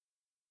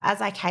As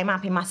I came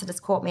up, he must have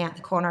just caught me out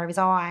the corner of his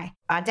eye.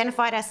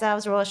 Identified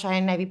ourselves, Royal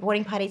Australian Navy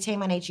boarding party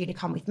team, I need you to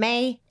come with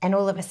me. And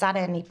all of a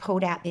sudden he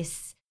pulled out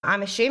this,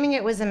 I'm assuming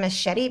it was a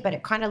machete, but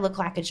it kind of looked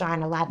like a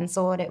giant Aladdin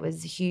sword. It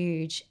was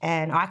huge,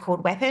 and I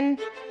called weapon.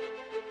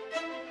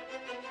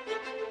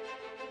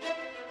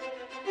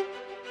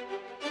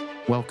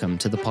 Welcome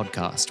to the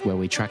podcast where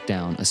we track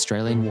down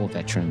Australian war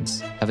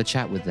veterans, have a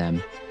chat with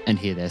them, and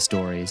hear their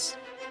stories.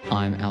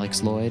 I'm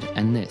Alex Lloyd,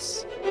 and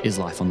this is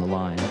Life on the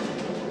Line.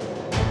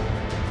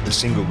 The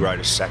single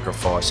greatest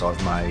sacrifice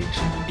I've made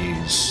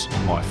is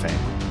my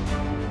family.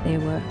 There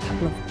were a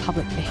couple of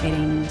public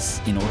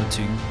beheadings. In order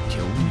to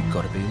kill, you've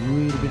got to be a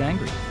little bit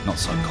angry. Not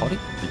psychotic,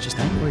 but just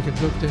angry. We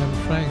could look down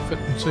Frankfurt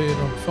and see it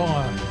on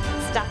fire.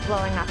 Stuff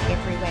blowing up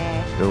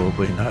everywhere. There will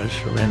be no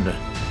surrender.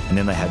 And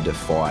then they had to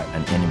fight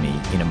an enemy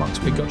in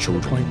amongst women and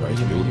children in those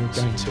buildings.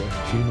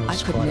 I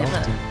could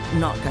never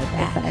not go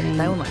back.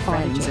 They were my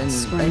friends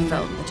and they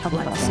felt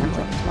like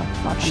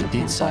family. She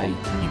did say,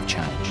 "You've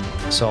changed."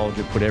 A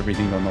soldier put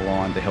everything on the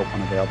line to help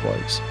one of our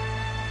blokes.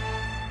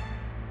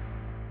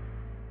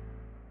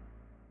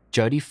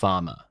 Jodie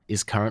Farmer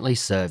is currently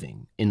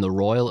serving in the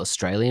Royal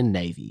Australian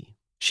Navy.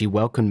 She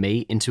welcomed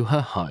me into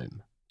her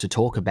home to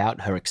talk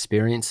about her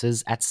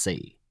experiences at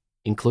sea,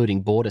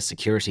 including border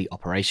security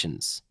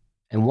operations,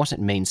 and what it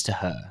means to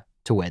her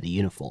to wear the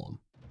uniform.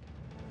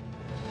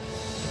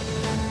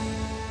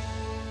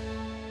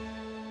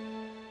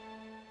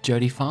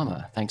 Jodie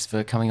Farmer, thanks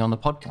for coming on the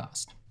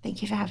podcast.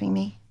 Thank you for having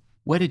me.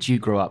 Where did you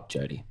grow up,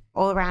 Jodie?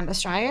 All around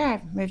Australia.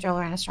 I've moved all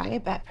around Australia,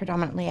 but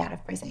predominantly out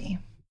of Brisbane.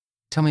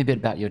 Tell me a bit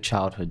about your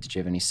childhood. Did you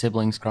have any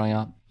siblings growing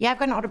up? Yeah, I've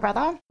got an older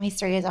brother. He's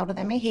 3 years older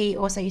than me. He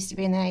also used to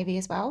be in the Navy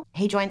as well.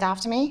 He joined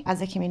after me as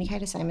a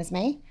communicator, same as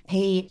me.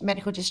 He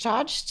medical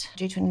discharged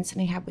due to an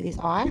incident he had with his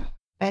eye.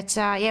 But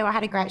I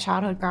had a great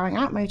childhood growing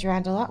up, moved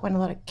around a lot, went a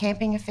lot of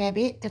camping a fair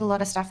bit, did a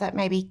lot of stuff that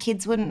maybe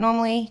kids wouldn't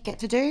normally get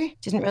to do.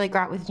 Didn't really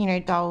grow up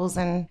with, dolls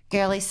and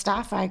girly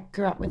stuff. I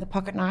grew up with a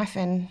pocket knife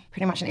and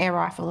pretty much an air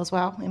rifle as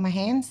well in my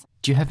hands.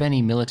 Do you have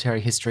any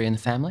military history in the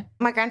family?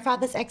 My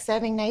grandfather's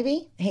ex-serving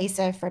Navy. He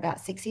served for about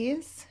 6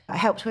 years. I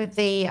helped with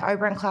the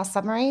Oberon-class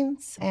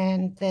submarines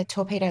and the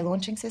torpedo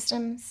launching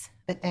systems,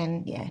 but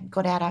then,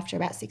 got out after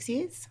about 6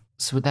 years.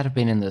 So would that have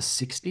been in the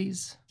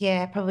 60s?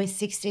 Yeah, probably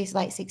 60s,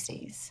 late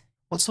 60s.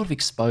 What sort of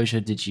exposure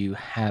did you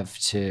have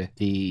to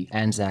the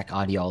Anzac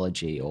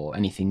ideology or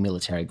anything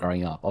military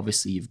growing up?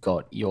 Obviously, you've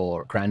got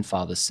your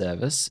grandfather's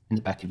service in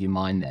the back of your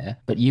mind there,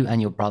 but you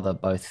and your brother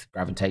both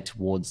gravitate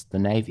towards the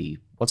Navy.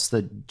 What's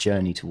the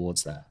journey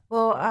towards that?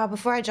 Well,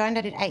 before I joined,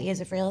 I did 8 years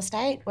of real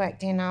estate,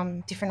 worked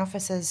in different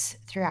offices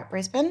throughout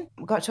Brisbane.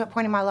 Got to a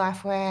point in my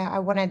life where I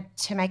wanted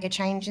to make a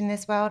change in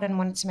this world and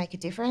wanted to make a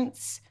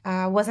difference.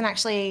 Wasn't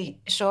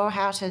actually sure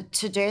how to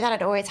do that.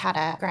 I'd always had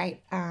a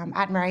great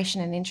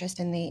admiration and interest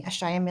in the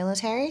Australian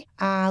military.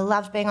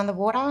 Loved being on the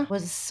water,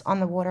 was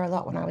on the water a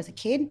lot when I was a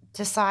kid.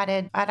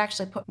 Decided I'd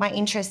actually put my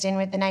interest in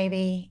with the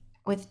Navy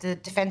with the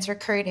defence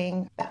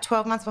recruiting about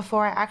 12 months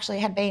before I actually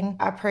had been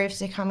approved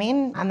to come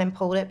in, and then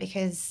pulled it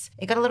because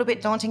it got a little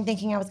bit daunting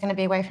thinking I was going to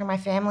be away from my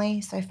family,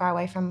 so far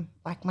away from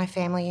my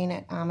family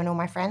unit and all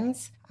my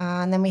friends.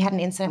 And then we had an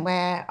incident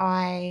where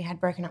I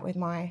had broken up with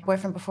my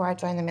boyfriend before I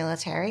joined the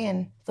military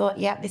and thought,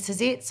 this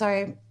is it.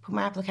 So put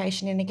my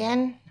application in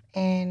again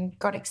and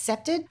got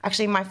accepted.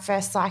 Actually, my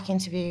first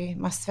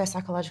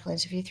psychological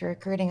interview through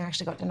recruiting, I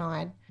actually got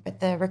denied. But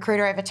the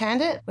recruiter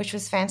overturned it, which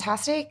was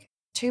fantastic.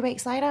 2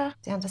 weeks later,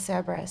 down to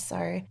Cerberus.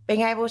 So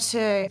being able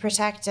to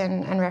protect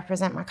and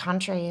represent my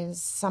country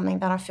is something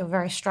that I feel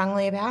very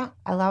strongly about.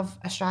 I love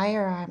Australia.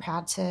 I'm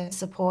proud to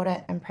support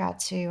it and proud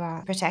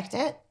to protect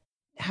it.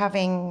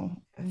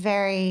 Having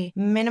very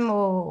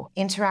minimal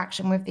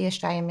interaction with the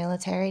Australian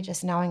military,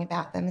 just knowing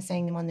about them,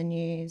 seeing them on the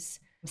news,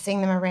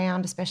 seeing them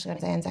around, especially on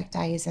the Anzac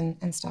days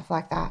and stuff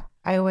like that.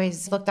 I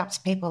always looked up to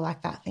people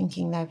like that,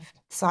 thinking they've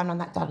signed on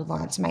that dotted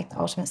line to make the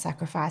ultimate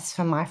sacrifice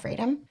for my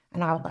freedom,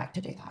 and I would like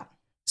to do that.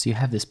 So you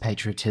have this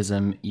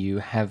patriotism, you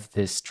have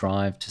this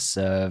drive to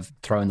serve,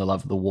 throw in the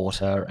love of the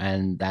water,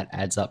 and that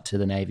adds up to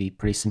the Navy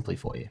pretty simply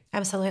for you.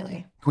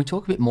 Absolutely. Can we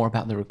talk a bit more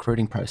about the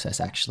recruiting process,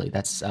 actually?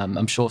 That's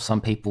I'm sure some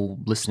people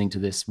listening to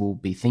this will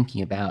be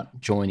thinking about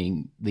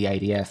joining the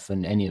ADF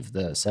and any of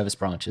the service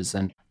branches,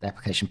 and the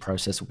application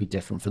process will be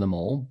different for them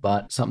all.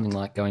 But something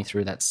like going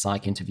through that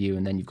psych interview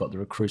and then you've got the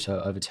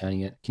recruiter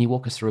overturning it. Can you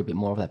walk us through a bit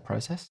more of that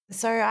process?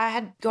 So I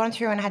had gone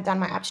through and had done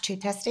my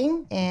aptitude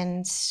testing,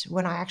 and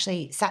when I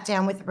actually sat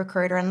down with the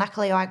recruiter, and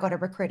luckily I got a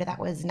recruiter that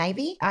was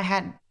Navy, I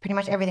had pretty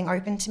much everything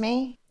open to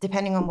me,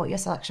 depending on what your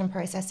selection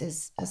process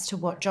is as to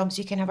what jobs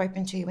you can have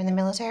open to you in the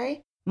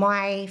military.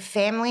 My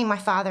family, my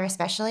father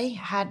especially,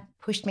 had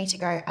pushed me to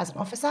go as an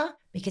officer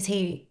because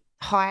he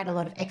hired a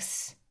lot of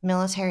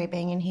ex-military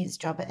being in his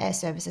job at Air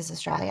Services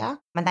Australia.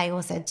 And they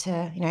all said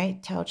to,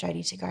 tell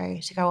Jodie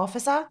to go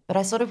officer. But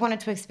I sort of wanted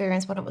to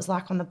experience what it was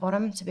like on the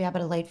bottom to be able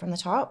to lead from the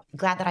top.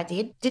 Glad that I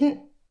did.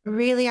 Didn't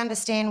really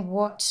understand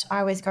what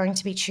I was going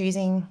to be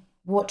choosing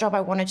what job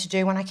I wanted to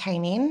do when I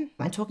came in.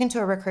 And talking to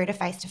a recruiter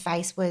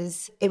face-to-face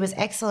was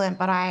excellent,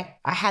 but I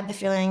had the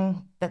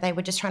feeling that they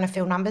were just trying to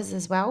fill numbers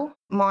as well.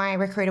 My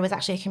recruiter was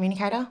actually a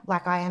communicator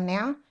like I am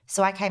now.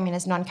 So I came in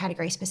as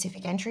non-category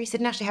specific entry. So I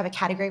didn't actually have a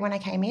category when I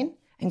came in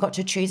and got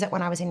to choose it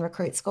when I was in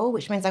recruit school,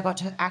 which means I got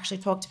to actually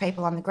talk to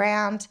people on the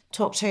ground,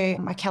 talk to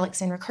my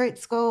Kellicks in recruit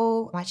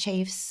school, my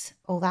chiefs,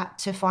 all that,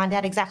 to find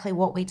out exactly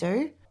what we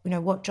do,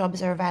 what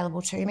jobs are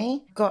available to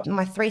me. Got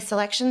my 3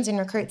 selections in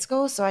recruit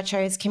school. So I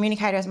chose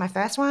communicator as my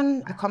first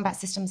one, a combat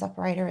systems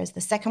operator as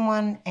the second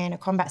one, and a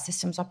combat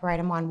systems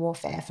operator mine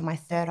warfare for my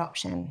third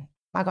option.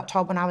 I got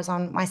told when I was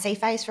on my sea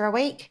phase for a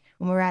week,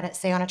 when we were out at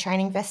sea on a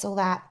training vessel,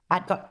 that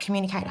I'd got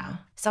communicator.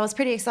 So I was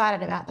pretty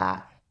excited about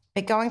that.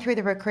 But going through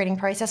the recruiting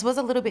process was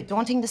a little bit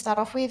daunting to start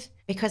off with,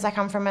 because I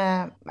come from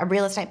a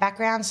real estate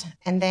background,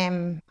 and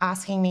them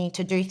asking me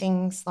to do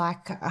things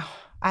like,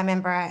 I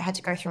remember I had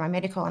to go through my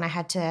medical and I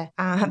had to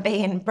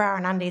be in bra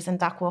and undies and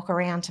duck walk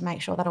around to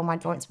make sure that all my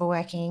joints were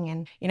working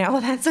and, all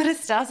that sort of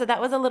stuff. So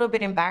that was a little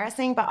bit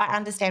embarrassing, but I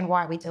understand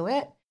why we do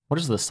it. What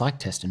does the psych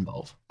test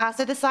involve?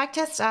 So the psych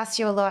test asks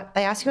you a lot.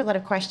 They ask you a lot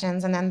of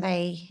questions, and then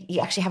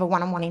you actually have a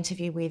one-on-one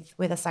interview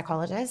with a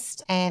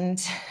psychologist.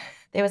 And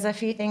there was a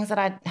few things that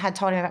I had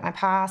told him about my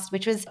past,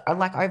 which was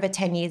like over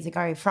 10 years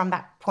ago from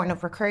that point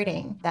of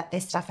recruiting, that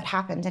this stuff had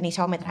happened. And he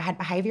told me that I had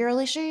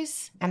behavioural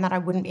issues and that I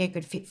wouldn't be a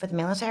good fit for the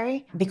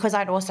military. Because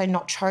I'd also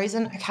not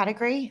chosen a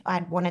category,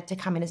 I'd wanted to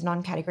come in as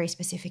non-category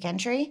specific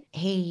entry.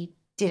 He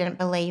didn't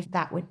believe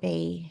that would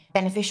be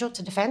beneficial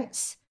to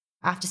defence.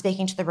 After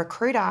speaking to the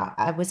recruiter,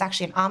 I was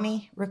actually an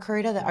Army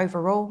recruiter, the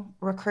overall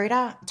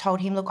recruiter, told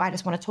him, look, I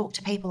just want to talk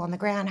to people on the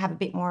ground, have a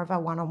bit more of a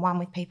one-on-one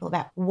with people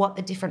about what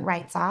the different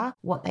rates are,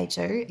 what they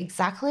do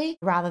exactly,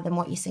 rather than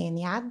what you see in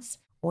the ads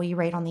or you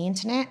read on the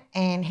internet.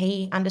 And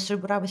he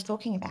understood what I was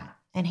talking about.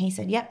 And he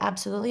said, yep,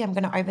 absolutely, I'm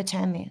going to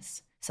overturn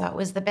this. So it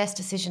was the best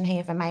decision he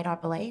ever made, I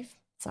believe.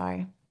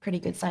 So pretty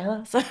good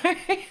sailor. So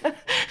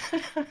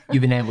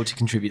You've been able to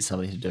contribute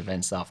something to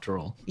defence after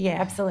all.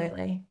 Yeah,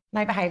 absolutely.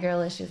 No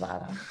behavioural issues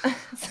either.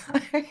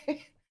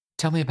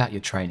 Tell me about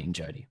your training,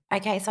 Jodie.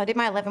 Okay, so I did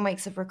my 11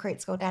 weeks of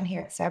recruit school down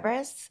here at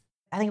Cerberus.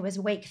 I think it was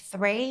week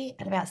 3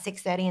 at about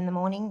 6:30 in the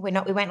morning. We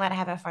weren't allowed to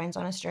have our phones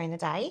on us during the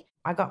day.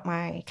 I got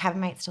my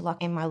cabin mates to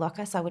lock in my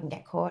locker so I wouldn't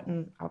get caught,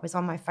 and I was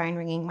on my phone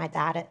ringing my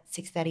dad at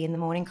 6:30 in the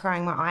morning,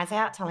 crying my eyes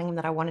out, telling him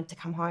that I wanted to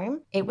come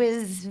home. It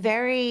was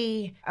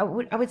very, I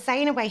would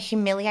say in a way,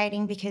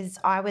 humiliating, because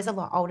I was a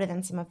lot older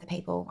than some of the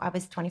people. I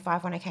was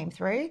 25 when I came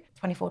through,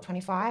 24,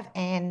 25,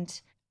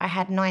 and I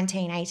had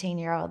 19,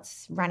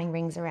 18-year-olds running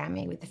rings around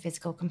me with the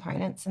physical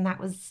components, and that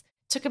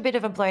took a bit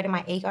of a blow to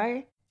my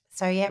ego.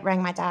 So,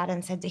 rang my dad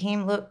and said to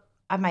him, look,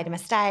 I've made a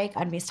mistake.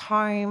 I'd missed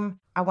home.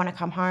 I want to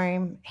come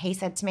home. He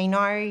said to me,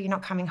 no, you're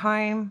not coming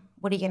home.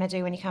 What are you going to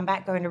do when you come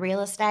back? Go into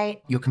real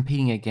estate? You're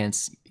competing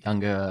against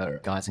younger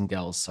guys and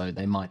girls, so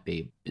they might be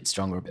a bit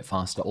stronger, a bit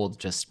faster, or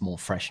just more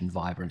fresh and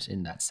vibrant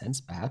in that sense,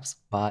 perhaps.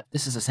 But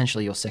this is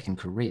essentially your second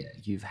career.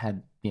 You've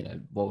had,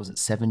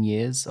 7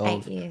 years?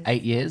 8 years.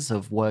 8 years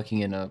of working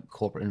in a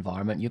corporate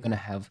environment. You're going to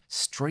have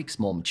streaks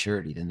more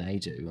maturity than they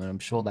do. And I'm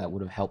sure that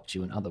would have helped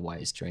you in other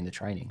ways during the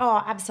training.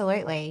 Oh,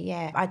 absolutely.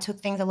 Yeah. I took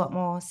things a lot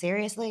more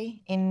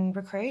seriously in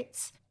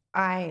recruits.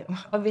 I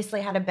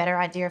obviously had a better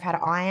idea of how to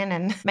iron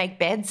and make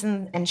beds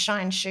and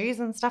shine shoes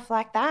and stuff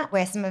like that,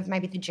 where some of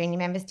maybe the junior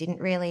members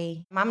didn't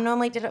really. Mum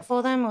normally did it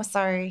for them, or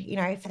so,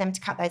 for them to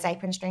cut those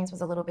apron strings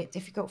was a little bit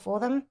difficult for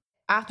them.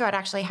 After I'd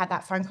actually had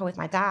that phone call with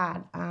my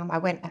dad, I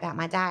went about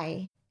my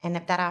day, and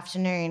that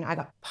afternoon I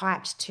got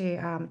piped to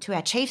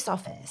our chief's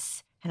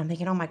office. And I'm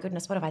thinking, oh my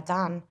goodness, what have I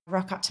done?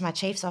 Rock up to my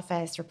chief's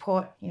office,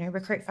 report,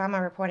 recruit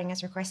farmer reporting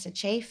as requested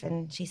chief.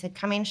 And she said,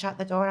 come in, shut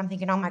the door. And I'm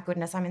thinking, oh my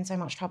goodness, I'm in so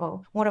much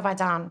trouble. What have I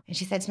done? And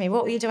she said to me,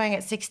 what were you doing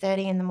at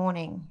 6:30 in the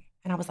morning?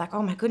 And I was like,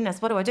 oh my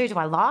goodness, what do I do? Do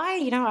I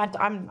lie?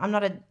 I'm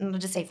not a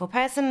deceitful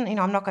person.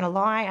 I'm not going to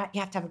lie.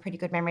 You have to have a pretty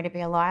good memory to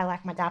be a liar,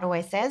 like my dad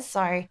always says.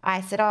 So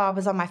I said, I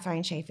was on my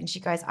phone, chief. And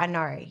she goes, I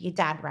know, your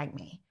dad rang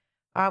me.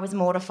 I was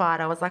mortified.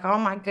 I was like, oh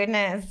my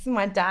goodness,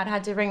 my dad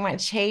had to ring my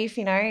chief,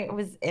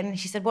 and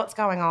she said, what's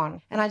going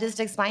on? And I just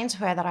explained to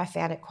her that I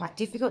found it quite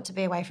difficult to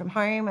be away from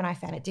home, and I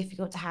found it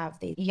difficult to have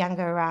the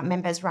younger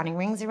members running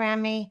rings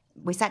around me.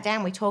 We sat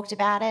down, we talked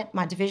about it.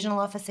 My divisional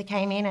officer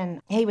came in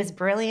and he was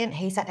brilliant.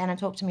 He sat down and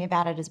talked to me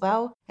about it as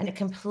well. And it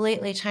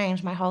completely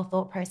changed my whole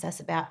thought process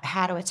about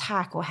how to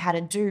attack or how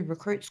to do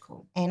recruit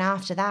school. And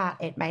after that,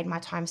 it made my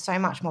time so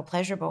much more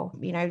pleasurable.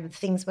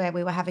 Things where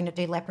we were having to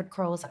do leopard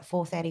crawls at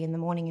 4:30 in the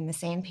morning in the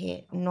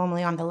sandpit.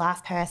 Normally I'm the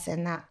last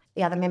person that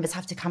the other members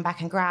have to come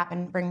back and grab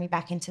and bring me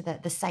back into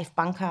the safe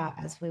bunker,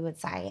 as we would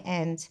say.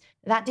 And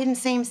that didn't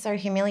seem so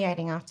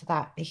humiliating after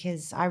that,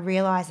 because I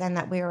realised then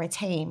that we're a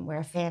team, we're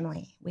a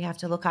family. We have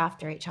to look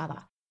after each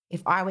other.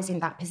 If I was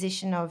in that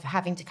position of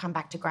having to come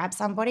back to grab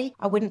somebody,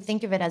 I wouldn't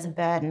think of it as a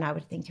burden. I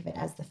would think of it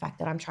as the fact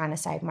that I'm trying to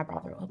save my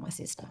brother or my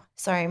sister.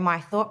 So my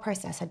thought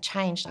process had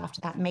changed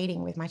after that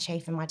meeting with my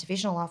chief and my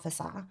divisional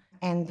officer.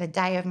 And the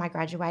day of my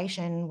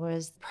graduation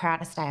was the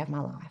proudest day of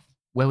my life.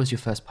 Where was your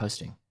first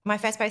posting? My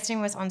first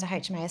posting was onto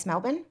HMAS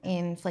Melbourne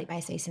in Fleet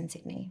Base East in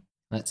Sydney.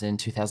 That's in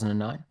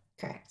 2009?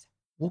 Correct.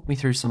 Walk me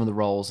through some of the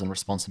roles and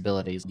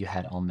responsibilities you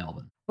had on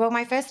Melbourne. Well,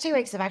 my first 2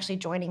 weeks of actually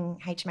joining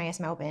HMAS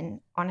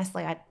Melbourne,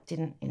 honestly, I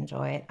didn't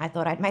enjoy it. I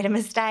thought I'd made a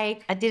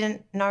mistake. I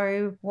didn't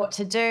know what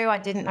to do. I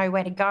didn't know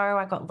where to go.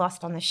 I got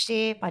lost on the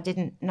ship. I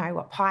didn't know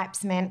what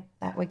pipes meant,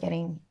 that we're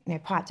getting,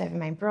 piped over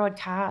main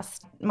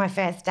broadcast. My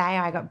first day,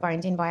 I got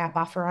boned in by our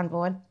buffer on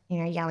board,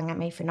 yelling at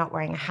me for not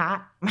wearing a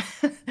hat.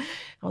 I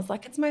was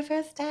like, it's my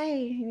first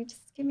day.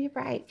 Just give me a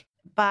break.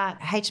 But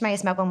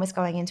HMAS Melbourne was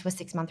going into a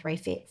 6-month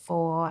refit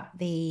for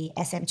the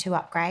SM2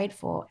 upgrade,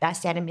 for our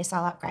standard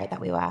missile upgrade that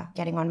we were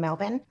getting on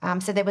Melbourne.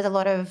 So there was a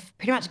lot of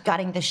pretty much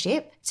gutting the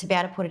ship to be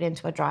able to put it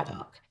into a dry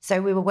dock.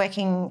 So we were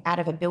working out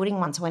of a building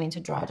once I went into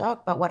dry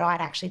dock, but what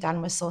I'd actually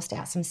done was sourced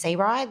out some sea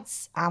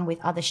rides with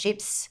other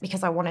ships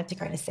because I wanted to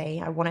go to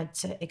sea. I wanted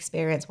to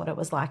experience what it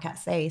was like at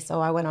sea.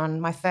 So I went on,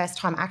 my first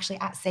time actually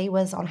at sea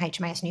was on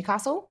HMAS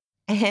Newcastle.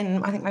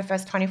 And I think my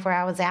first 24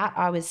 hours out,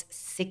 I was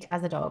sick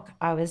as a dog.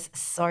 I was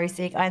so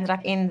sick. I ended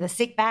up in the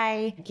sick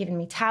bay, giving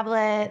me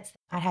tablets.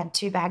 I had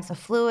 2 bags of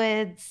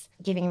fluids,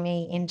 giving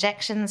me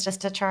injections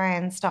just to try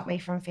and stop me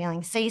from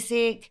feeling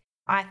seasick.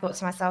 I thought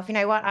to myself, you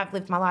know what, I've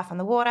lived my life on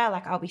the water,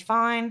 like I'll be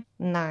fine.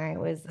 No, it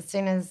was as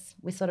soon as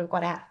we sort of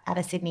got out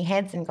of Sydney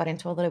Heads and got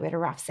into a little bit of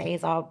rough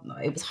seas,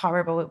 it was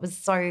horrible. It was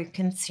so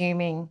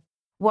consuming.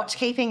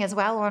 Watchkeeping as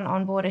well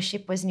on board a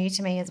ship was new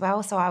to me as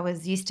well. So I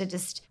was used to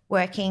just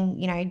working,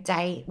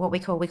 we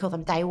call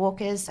them day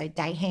walkers, so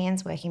day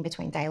hands working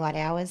between daylight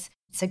hours.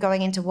 So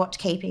going into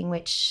watchkeeping,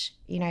 which,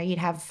 you'd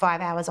have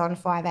 5 hours on,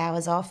 5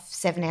 hours off,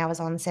 7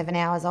 hours on, 7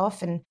 hours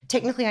off, and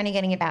technically only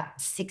getting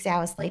about 6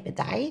 hours sleep a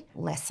day,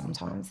 less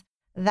sometimes.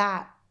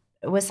 That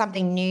was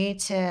something new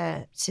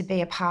to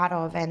be a part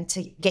of and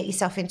to get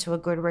yourself into a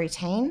good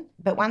routine.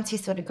 But once you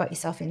sort of got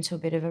yourself into a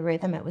bit of a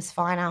rhythm, it was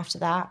fine after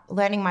that.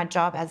 Learning my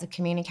job as a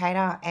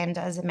communicator and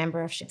as a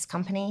member of Ship's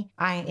Company,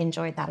 I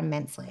enjoyed that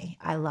immensely.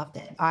 I loved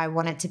it. I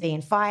wanted to be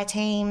in fire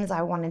teams.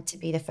 I wanted to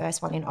be the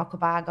first one in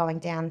Aqaba going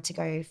down to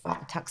go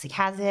fight a toxic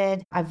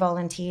hazard. I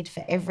volunteered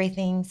for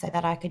everything so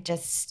that I could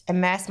just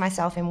immerse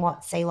myself in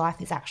what sea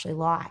life is actually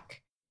like.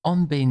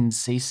 On being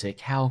seasick,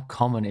 how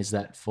common is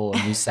that for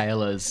new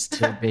sailors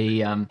to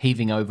be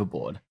heaving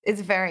overboard? It's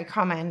very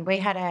common. We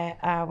had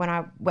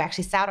we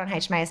actually sailed on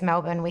HMAS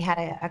Melbourne, we had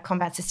a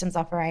combat systems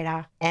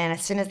operator, and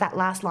as soon as that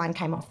last line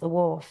came off the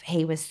wharf,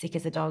 he was sick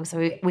as a dog. So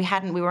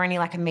we were only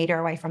like a metre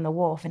away from the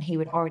wharf and he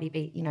would already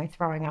be,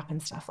 throwing up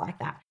and stuff like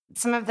that.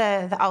 Some of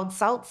the old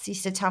salts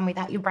used to tell me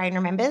that your brain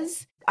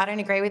remembers. I don't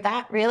agree with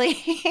that really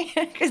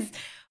because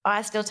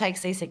I still take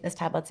seasickness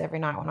tablets every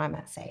night when I'm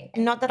at sea.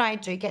 Not that I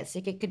do get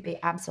sick. It could be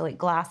absolute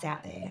glass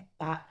out there,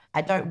 but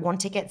I don't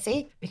want to get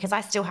sick because I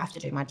still have to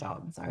do my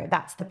job. So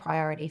that's the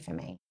priority for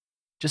me.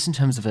 Just in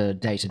terms of a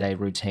day-to-day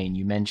routine,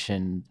 you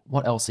mentioned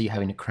what else are you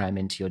having to cram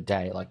into your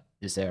day? Like,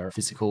 is there a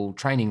physical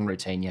training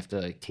routine you have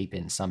to keep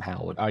in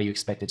somehow? Or are you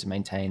expected to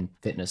maintain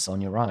fitness on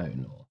your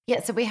own?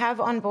 Yeah, so we have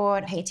on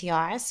board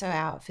PTI, so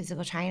our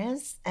physical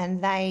trainers,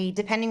 and they,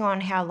 depending on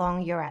how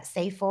long you're at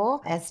sea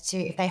for, as to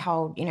if they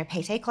hold,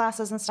 PT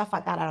classes and stuff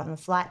like that out on the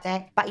flight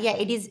deck. But yeah,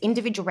 it is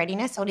individual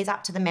readiness, so it is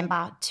up to the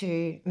member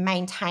to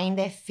maintain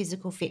their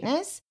physical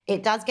fitness.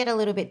 It does get a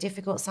little bit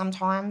difficult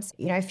sometimes,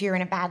 if you're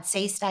in a bad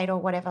sea state or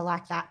whatever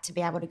like that, to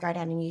be able to go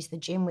down and use the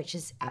gym, which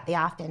is at the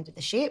aft end of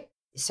the ship.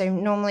 So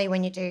normally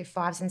when you do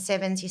 5s and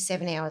 7s, your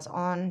 7 hours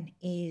on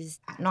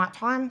is at night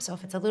time. So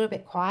if it's a little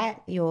bit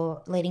quiet,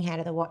 your leading hand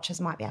of the watchers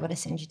might be able to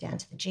send you down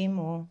to the gym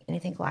or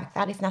anything like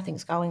that if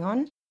nothing's going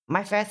on.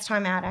 My first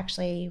time out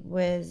actually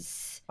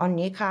was on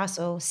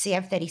Newcastle.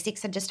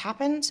 CF36 had just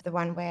happened, the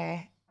one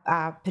where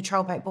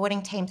patrol boat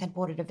boarding teams had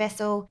boarded a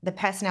vessel. The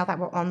personnel that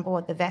were on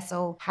board the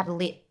vessel had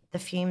lit the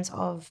fumes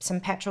of some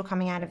petrol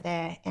coming out of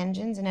their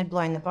engines and had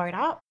blown the boat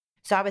up.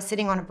 So I was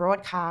sitting on a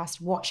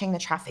broadcast watching the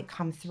traffic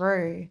come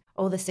through,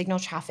 all the signal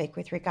traffic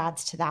with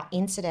regards to that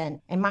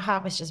incident, and my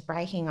heart was just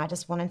breaking. I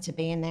just wanted to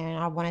be in there and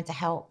I wanted to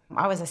help.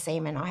 I was a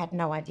seaman. I had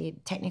no idea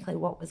technically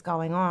what was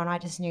going on. I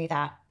just knew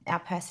that our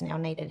personnel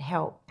needed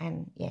help,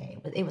 and yeah,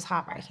 it was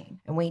heartbreaking.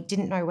 And we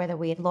didn't know whether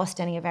we had lost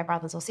any of our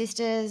brothers or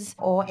sisters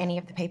or any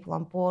of the people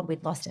on board.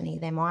 We'd lost any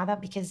of them either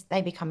because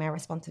they become our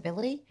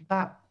responsibility.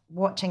 But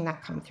watching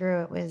that come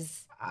through,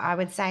 I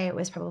would say it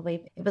was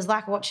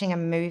like watching a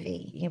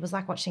movie. It was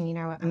like watching,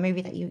 a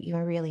movie that you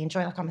really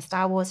enjoy. Like I'm a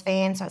Star Wars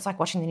fan, so it's like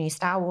watching the new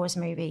Star Wars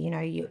movie.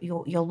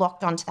 You're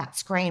locked onto that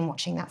screen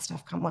watching that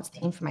stuff watch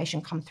the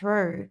information come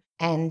through.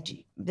 And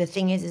the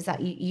thing is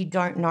that you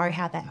don't know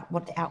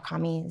what the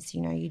outcome is.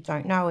 You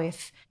don't know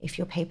if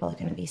your people are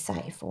going to be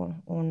safe or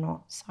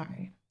not. So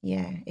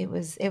yeah, it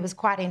was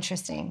quite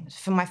interesting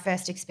for my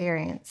first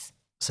experience.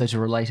 So to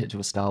relate it to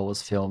a Star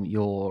Wars film,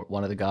 you're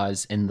one of the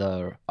guys in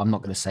I'm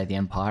not going to say the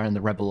Empire, in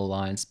the Rebel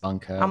Alliance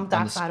bunker. I'm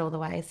dark side all the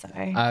way, so.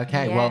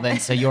 Okay, yeah. Well then,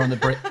 so you're on the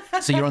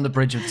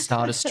bridge of the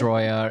Star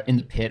Destroyer in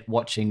the pit,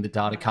 watching the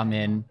data come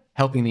in,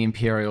 helping the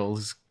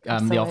Imperials,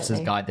 the officers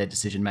guide their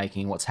decision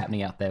making, what's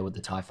happening out there with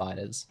the TIE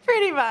fighters.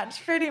 Pretty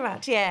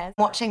much, yeah.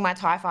 Watching my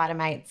TIE fighter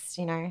mates,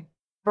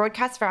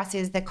 Broadcast for us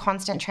is the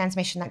constant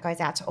transmission that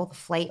goes out to all the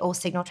fleet, all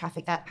signal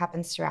traffic that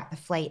happens throughout the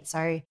fleet.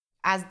 So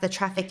as the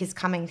traffic is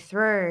coming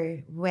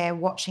through, we're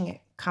watching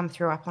it come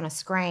through up on a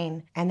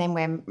screen, and then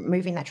we're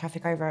moving that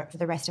traffic over for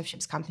the rest of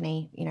Ships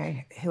Company,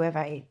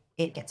 whoever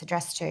it gets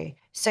addressed to.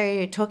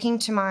 So talking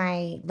to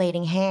my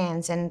leading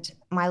hands, and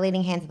my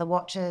leading hands are the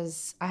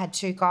watchers, I had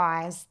 2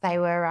 guys. They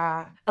were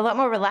a lot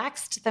more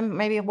relaxed than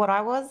maybe what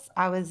I was.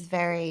 I was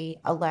very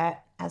alert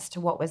as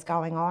to what was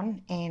going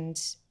on, and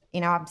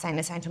I'm saying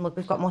the same time, look,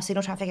 we've got more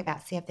signal traffic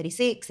about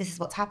CF36, this is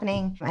what's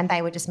happening. And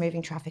they were just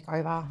moving traffic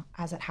over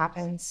as it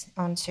happens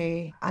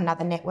onto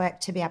another network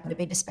to be able to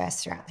be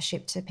dispersed throughout the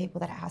ship to people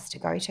that it has to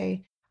go to.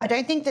 I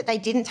don't think that they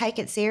didn't take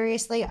it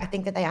seriously. I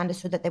think that they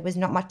understood that there was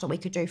not much that we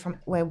could do from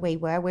where we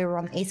were. We were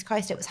on the East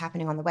Coast, it was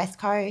happening on the West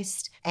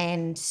Coast,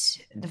 and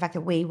the fact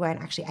that we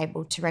weren't actually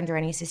able to render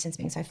any assistance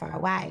being so far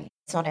away.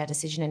 It's not our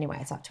decision anyway,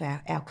 it's up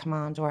to our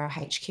command or our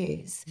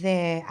HQs.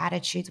 Their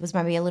attitudes was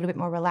maybe a little bit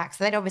more relaxed.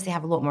 They'd obviously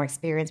have a lot more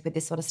experience with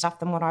this sort of stuff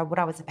than what I would.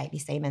 I was a baby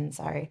seaman,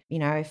 so,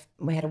 if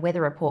we had a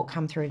weather report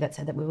come through that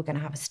said that we were going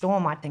to have a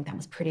storm, I'd think that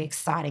was pretty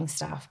exciting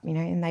stuff,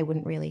 and they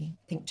wouldn't really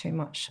think too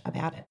much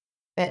about it.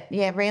 But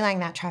yeah, relaying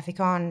that traffic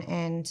on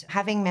and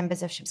having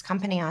members of Ships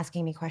Company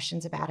asking me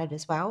questions about it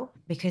as well,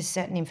 because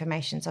certain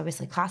information is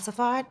obviously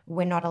classified.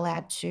 We're not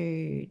allowed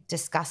to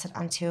discuss it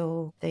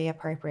until the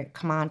appropriate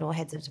command or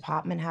heads of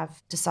department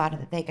have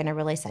decided that they're going to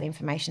release that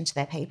information to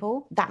their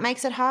people. That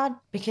makes it hard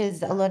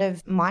because a lot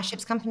of my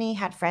Ships Company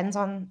had friends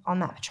on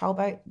that patrol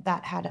boat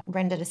that had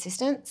rendered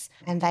assistance,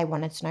 and they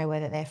wanted to know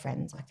whether their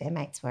friends, like their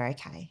mates, were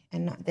okay.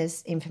 And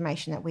there's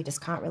information that we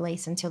just can't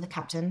release until the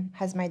captain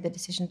has made the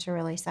decision to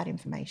release that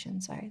information.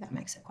 So that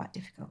makes it quite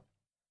difficult.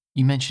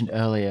 You mentioned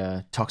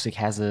earlier toxic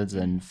hazards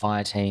and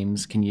fire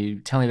teams. Can you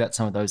tell me about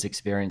some of those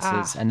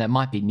experiences? And that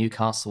might be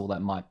Newcastle,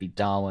 that might be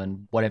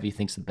Darwin, whatever you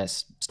think's the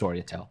best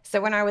story to tell.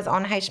 So when I was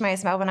on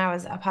HMAS Melbourne, I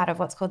was a part of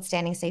what's called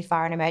Standing Sea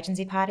Fire and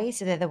Emergency Party.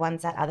 So they're the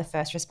ones that are the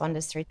first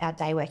responders through our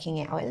day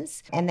working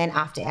hours. And then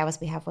after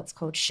hours, we have what's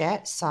called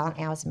SHIRT, Silent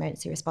Hours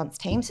Emergency Response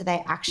Team. So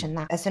they action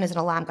that. As soon as an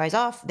alarm goes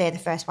off, they're the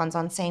first ones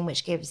on scene,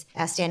 which gives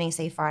our Standing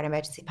Sea Fire and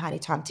Emergency Party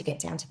time to get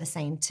down to the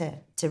scene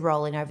to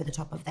roll in over the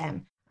top of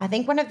them. I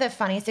think one of the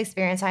funniest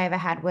experience I ever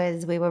had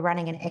was we were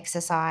running an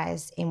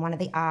exercise in one of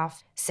the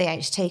aft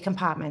CHT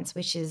compartments,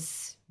 which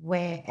is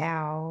where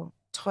our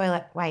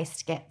toilet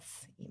waste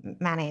gets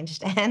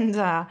managed. And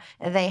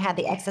they had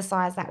the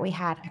exercise that we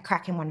had a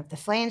crack in one of the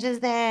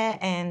flanges there,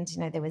 and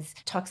there was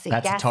toxic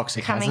gas. That's a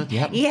toxic hazard,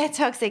 yep. Yeah,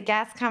 toxic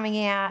gas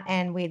coming out,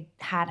 and we'd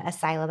had a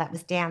sailor that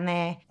was down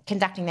there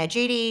conducting their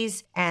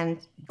duties and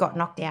got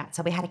knocked out.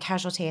 So we had a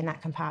casualty in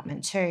that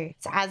compartment too.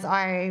 So as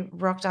I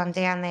rocked on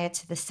down there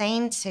to the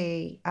scene,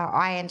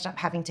 I ended up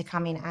having to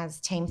come in as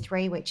Team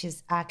 3, which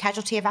is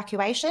casualty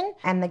evacuation.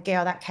 And the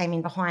girl that came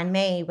in behind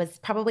me was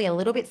probably a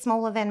little bit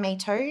smaller than me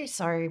too.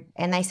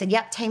 And they said,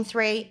 yep, Team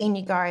 3, in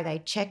you go. They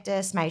checked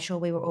us, made sure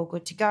we were all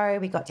good to go.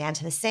 We got down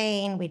to the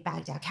scene. We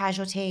bagged our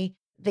casualty.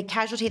 The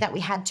casualty that we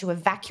had to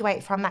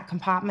evacuate from that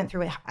compartment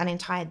through an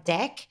entire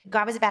deck, the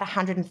guy was about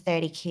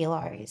 130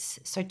 kilos.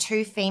 So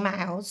 2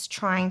 females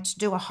trying to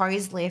do a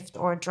hose lift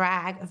or a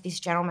drag of this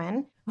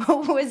gentleman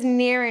was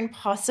near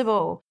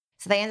impossible.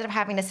 So they ended up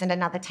having to send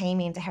another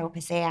team in to help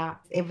us out.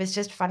 It was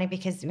just funny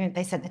because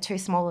they sent the 2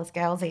 smallest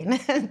girls in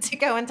to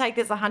go and take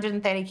this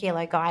 130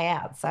 kilo guy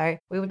out. So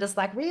we were just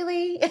like,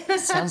 really?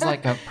 Sounds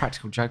like a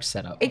practical joke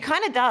setup. It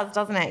kind of does,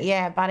 doesn't it?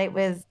 Yeah, but it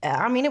was,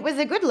 it was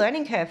a good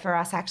learning curve for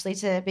us actually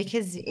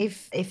because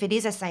if it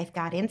is a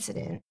safeguard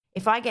incident,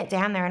 if I get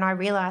down there and I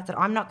realise that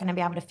I'm not going to be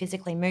able to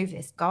physically move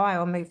this guy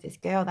or move this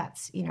girl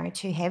that's,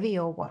 too heavy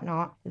or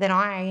whatnot, then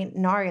I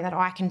know that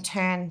I can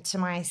turn to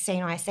my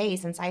scene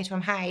ICs and say to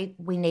them, hey,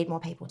 we need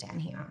more people down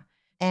here.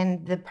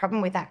 And the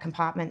problem with that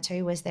compartment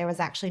too was there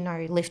was actually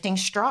no lifting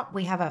strop.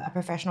 We have a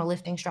professional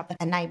lifting strop that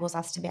enables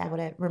us to be able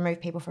to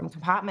remove people from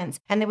compartments.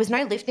 And there was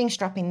no lifting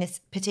strop in this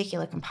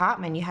particular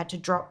compartment. You had to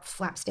drop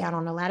flaps down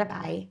on a ladder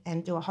bay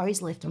and do a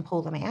hose lift and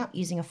pull them out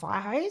using a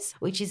fire hose,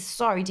 which is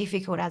so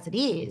difficult as it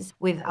is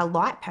with a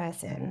light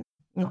person.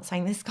 I'm not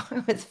saying this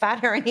guy was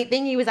fat or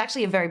anything. He was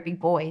actually a very big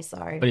boy.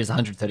 But he's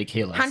 130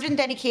 kilos.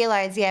 130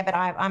 kilos, yeah, but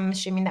I'm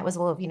assuming that was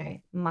all of,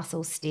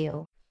 muscle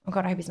steel. Oh,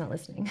 God, I hope he's not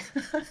listening.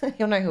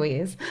 He'll know who he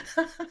is.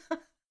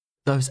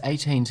 Those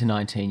 18 to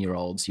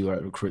 19-year-olds you were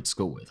at recruit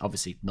school with,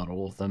 obviously not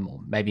all of them, or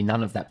maybe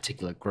none of that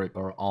particular group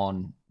are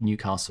on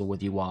Newcastle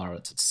whether you are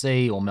at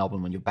sea or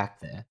Melbourne when you're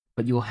back there.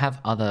 But you'll have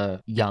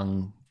other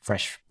young,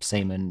 fresh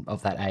seamen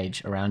of that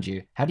age around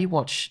you. How do you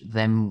watch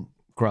them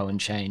grow and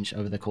change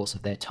over the course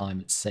of their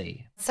time at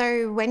sea?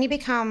 So when you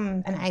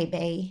become an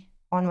AB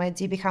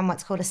onwards, you become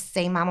what's called a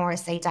sea mum or a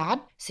sea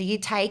dad. So you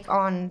take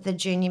on the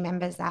junior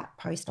members that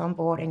post on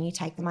board and you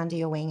take them under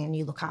your wing and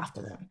you look after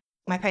them.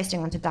 My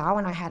posting onto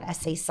Darwin, I had a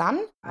sea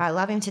son. I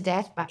love him to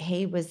death, but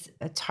he was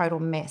a total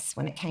mess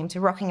when it came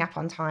to rocking up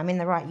on time in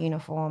the right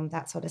uniform,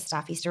 that sort of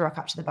stuff. He used to rock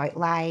up to the boat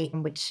late,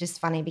 which is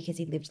funny because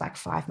he lived like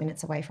 5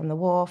 minutes away from the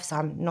wharf, so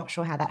I'm not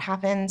sure how that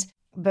happened.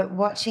 But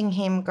watching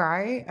him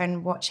grow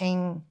and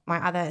watching my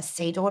other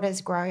sea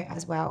daughters grow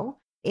as well,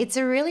 It's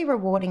a really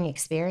rewarding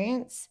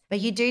experience,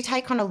 but you do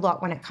take on a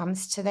lot when it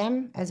comes to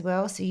them as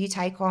well. So you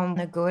take on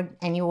the good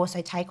and you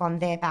also take on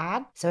their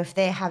bad. So if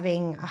they're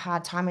having a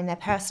hard time in their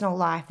personal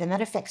life, then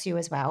that affects you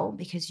as well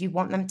because you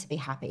want them to be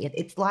happy.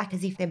 It's like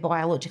as if they're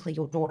biologically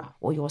your daughter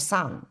or your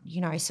son,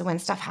 so when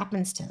stuff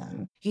happens to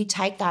them, you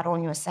take that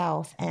on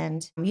yourself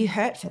and you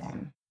hurt for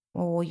them,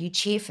 or you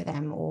cheer for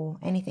them or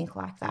anything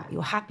like that.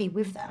 You're happy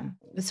with them.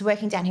 So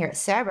working down here at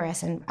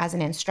Cerberus and as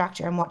an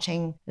instructor and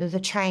watching the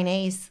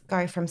trainees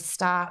go from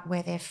start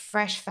where they're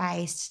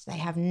fresh-faced, they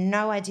have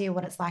no idea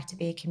what it's like to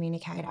be a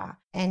communicator,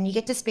 and you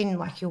get to spin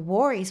like your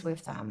worries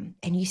with them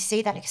and you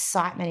see that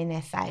excitement in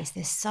their face.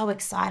 They're so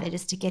excited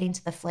just to get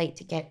into the fleet,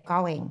 to get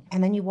going.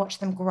 And then you watch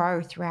them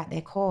grow throughout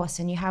their course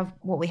and you have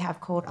what we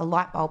have called a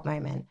light bulb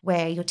moment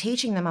where you're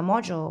teaching them a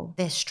module,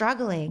 they're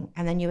struggling,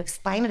 and then you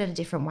explain it in a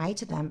different way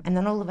to them. And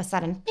then all of a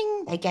sudden,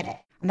 bing, they get it.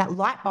 And that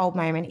light bulb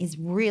moment is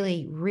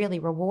really, really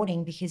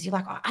rewarding because you're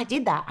like, oh, I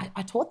did that.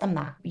 I taught them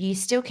that. You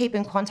still keep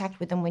in contact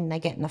with them when they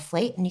get in the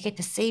fleet and you get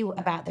to see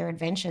about their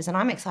adventures. And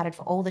I'm excited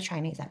for all the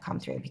trainees that come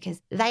through because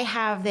they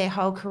have their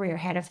whole career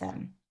ahead of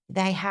them.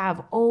 They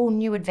have all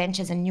new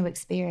adventures and new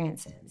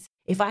experiences.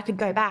 If I could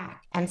go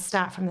back and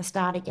start from the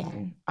start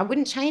again, I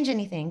wouldn't change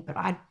anything, but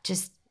I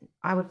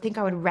would think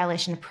I would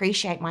relish and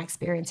appreciate my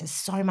experiences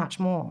so much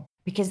more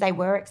because they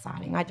were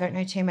exciting. I don't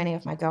know too many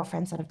of my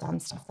girlfriends that have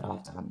done stuff that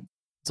I've done.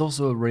 It's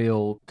also a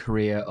real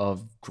career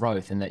of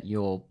growth in that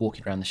you're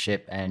walking around the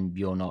ship and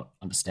you're not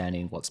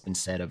understanding what's been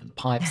said over the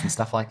pipes and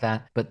stuff like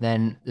that. But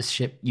then the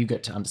ship, you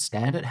get to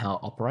understand it, how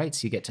it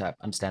operates. You get to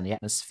understand the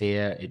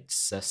atmosphere.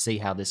 It's see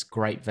how this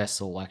great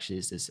vessel actually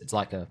is. It's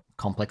like a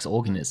complex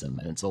organism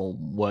and it's all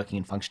working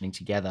and functioning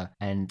together.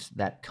 And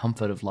that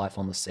comfort of life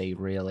on the sea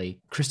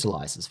really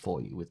crystallizes for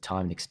you with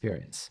time and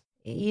experience.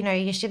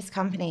 Your ship's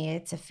company,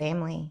 it's a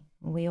family.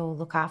 We all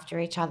look after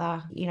each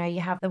other.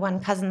 You have the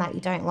one cousin that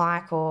you don't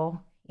like or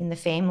in the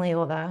family,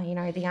 or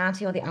the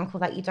auntie or the uncle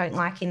that you don't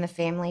like in the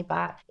family.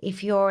 But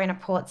if you're in a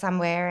port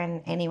somewhere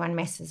and anyone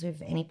messes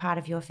with any part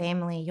of your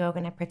family, you're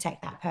going to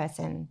protect that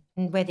person.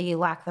 And whether you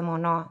like them or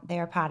not,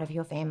 they're a part of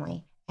your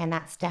family. And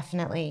that's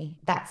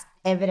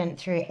evident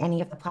through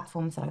any of the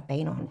platforms that I've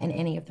been on and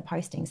any of the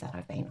postings that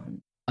I've been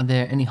on. Are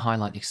there any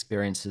highlight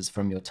experiences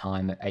from your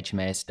time at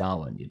HMAS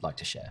Darwin you'd like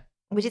to share?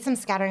 We did some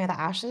scattering of the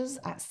ashes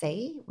at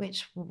sea,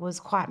 which was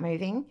quite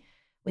moving.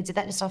 We did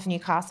that just off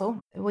Newcastle.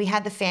 We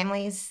had the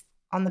families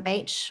on the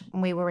beach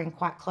and we were in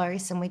quite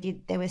close,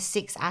 and there were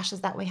 6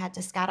 ashes that we had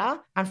to scatter.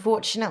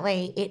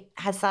 Unfortunately, it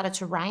had started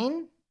to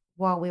rain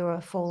while we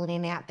were falling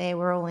in out there.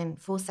 We're all in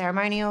full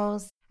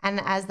ceremonials. And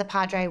as the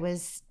padre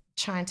was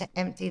trying to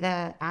empty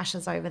the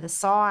ashes over the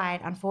side,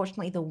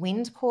 unfortunately the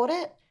wind caught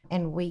it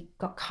and we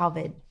got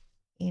covered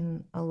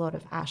in a lot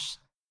of ash.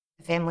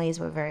 The families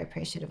were very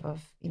appreciative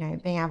of,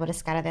 being able to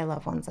scatter their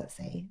loved ones at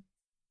sea.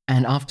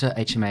 And after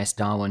HMAS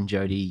Darwin,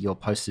 Jody, you're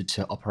posted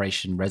to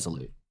Operation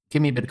Resolute.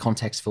 Give me a bit of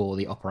context for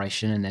the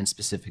operation and then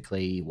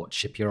specifically what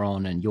ship you're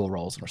on and your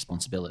roles and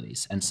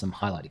responsibilities and some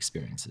highlight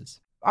experiences.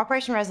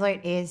 Operation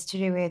Resolute is to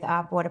do with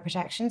border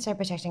protection, so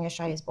protecting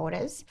Australia's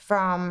borders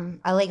from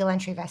illegal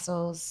entry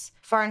vessels,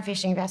 foreign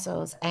fishing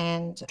vessels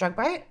and drug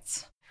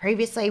boats.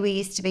 Previously, we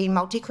used to be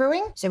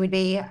multi-crewing. So we'd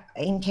be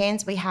in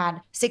Cairns, we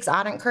had 6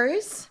 Ardent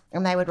crews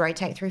and they would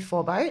rotate through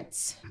 4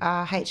 boats,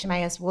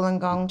 HMAS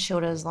Wollongong,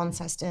 Childers,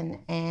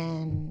 Launceston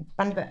and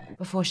Bundaberg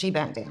before she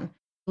burnt down.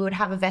 We would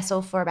have a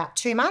vessel for about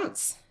 2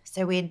 months.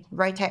 So we'd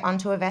rotate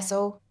onto a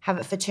vessel, have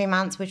it for 2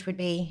 months, which would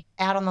be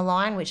out on the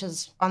line, which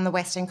is on the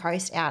western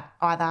coast, out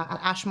either at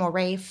Ashmore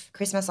Reef,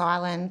 Christmas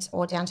Island,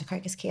 or down to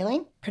Cocos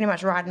Keeling. Pretty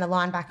much riding the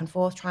line back and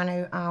forth, trying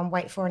to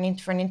wait for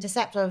an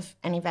intercept of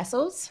any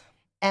vessels.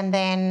 And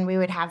then we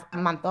would have a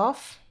month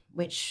off,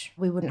 which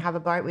we wouldn't have a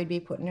boat. We'd be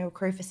put into a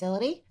crew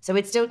facility. So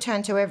we'd still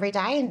turn to every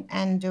day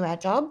and do our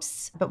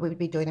jobs, but we would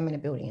be doing them in a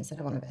building instead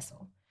of on a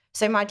vessel.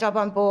 So my job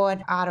on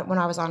board Ardent when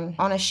I was on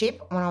a ship,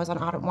 when I was on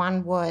Ardent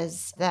 1,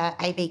 was the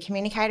AB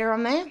communicator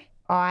on there.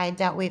 I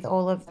dealt with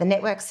all of the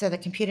networks, so the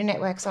computer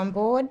networks on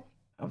board,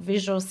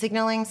 visual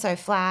signalling, so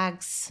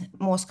flags,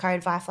 Morse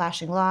code via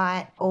flashing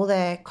light, all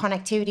the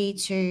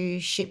connectivity to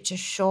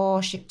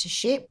shore, ship to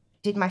ship.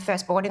 Did my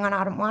first boarding on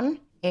Ardent 1.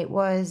 It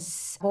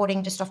was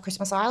boarding just off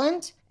Christmas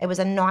Island. It was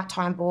a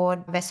nighttime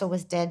board. The vessel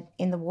was dead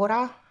in the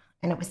water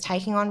and it was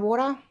taking on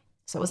water.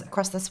 So it was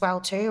across the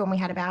swell too, and we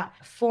had about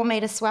 4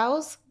 metre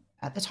swells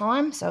at the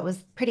time, so it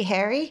was pretty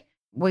hairy.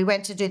 We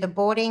went to do the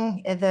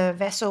boarding. The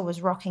vessel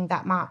was rocking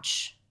that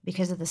much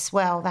because of the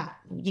swell that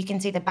you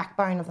can see the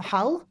backbone of the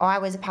hull. I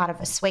was a part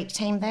of a sweep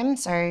team then,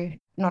 so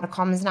not a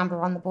comms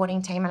number on the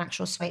boarding team, an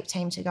actual sweep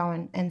team to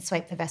go and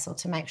sweep the vessel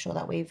to make sure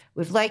that we've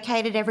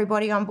located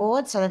everybody on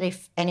board so that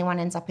if anyone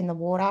ends up in the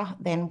water,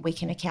 then we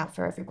can account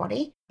for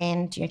everybody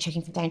and,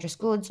 checking for dangerous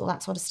goods, all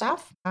that sort of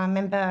stuff. I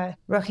remember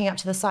rocking up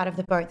to the side of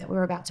the boat that we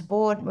were about to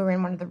board. We were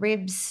in one of the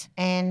ribs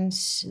and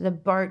the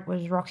boat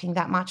was rocking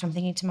that much. I'm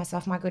thinking to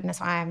myself, my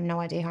goodness, I have no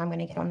idea how I'm going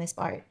to get on this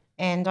boat.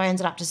 And I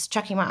ended up just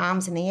chucking my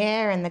arms in the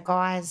air, and the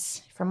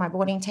guys from my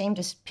boarding team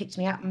just picked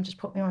me up and just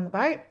put me on the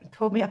boat,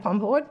 pulled me up on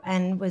board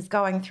and was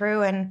going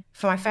through. And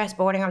for my first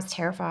boarding, I was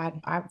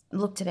terrified. I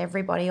looked at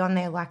everybody on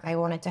there like they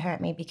wanted to hurt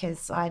me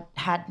because I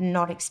had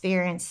not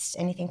experienced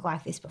anything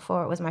like this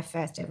before. It was my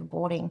first ever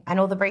boarding. And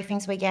all the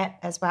briefings we get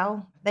as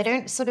well, they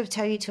don't sort of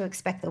tell you to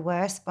expect the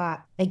worst,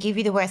 but they give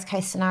you the worst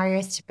case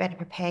scenarios to better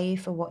prepare you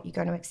for what you're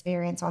going to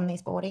experience on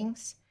these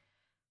boardings.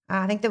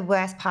 I think the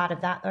worst part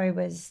of that, though,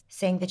 was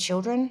seeing the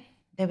children.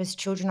 There was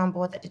children on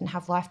board that didn't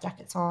have life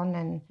jackets on,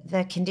 and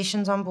the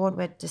conditions on board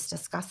were just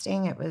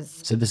disgusting. It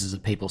was... So this is a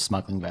people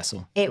smuggling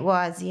vessel? It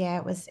was, yeah.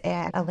 It was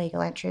an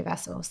illegal entry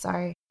vessel. So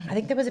I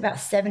think there was about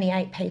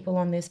 78 people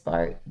on this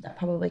boat that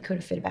probably could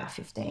have fit about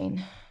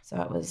 15.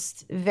 So it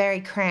was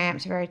very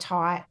cramped, very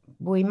tight.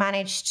 We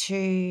managed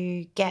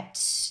to get...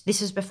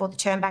 This was before the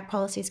turn-back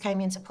policies came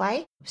into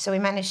play. So we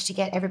managed to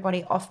get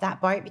everybody off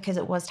that boat because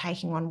it was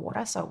taking on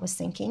water, so it was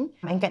sinking,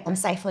 and get them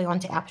safely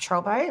onto our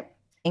patrol boat,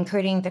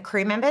 including the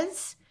crew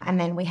members. And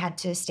then we had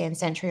to stand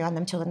sentry on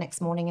them till the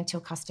next morning until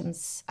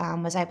Customs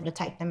was able to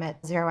take them at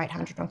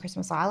 0800 on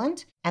Christmas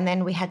Island. And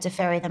then we had to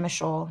ferry them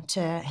ashore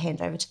to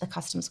hand over to the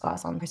Customs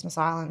guys on Christmas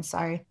Island.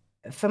 So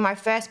for my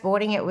first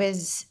boarding, it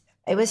was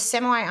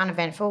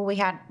semi-uneventful. We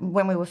had,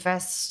 when we were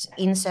first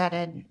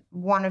inserted,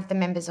 one of the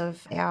members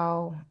of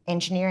our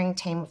engineering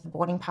team of the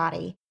boarding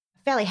party,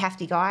 fairly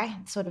hefty guy,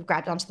 sort of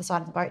grabbed onto the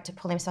side of the boat to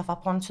pull himself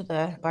up onto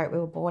the boat we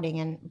were boarding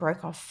and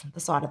broke off the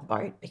side of the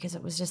boat because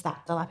it was just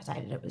that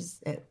dilapidated. It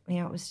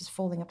was just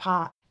falling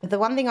apart. But the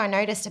one thing I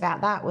noticed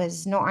about that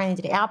was not only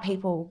did our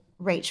people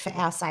reach for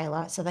our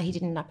sailor so that he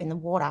didn't end up in the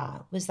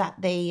water, was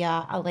that the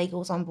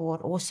illegals on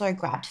board also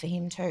grabbed for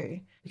him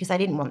too because they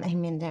didn't want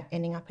him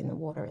ending up in the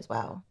water as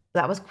well.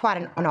 That was quite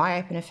an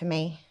eye-opener for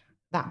me,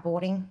 that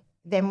boarding.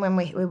 Then when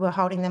we were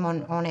holding them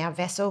on our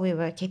vessel, we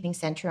were keeping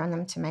sentry on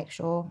them to make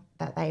sure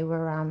that they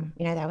were,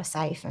 they were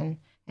safe and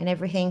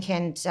everything.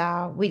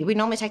 And we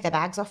normally take their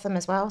bags off them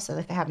as well, so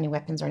if they have any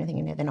weapons or anything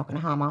in there, they're not going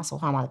to harm us or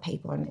harm other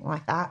people or anything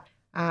like that.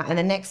 And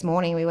the next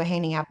morning, we were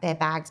handing out their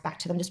bags back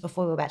to them just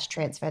before we were about to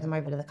transfer them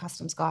over to the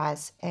Customs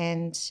guys.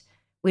 And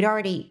we'd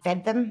already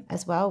fed them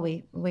as well.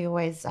 We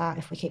always,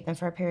 if we keep them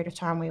for a period of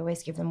time, we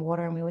always give them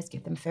water and we always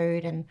give them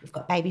food. And we've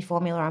got baby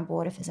formula on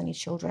board if there's any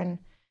children.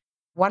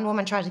 One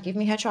woman tried to give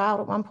me her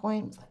child at one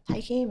point. Was like,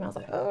 take him. I was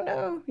like, oh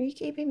no, you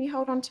keep him. You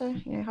hold on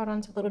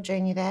to little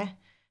Junior there.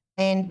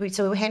 And we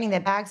were handing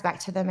their bags back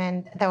to them,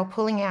 and they were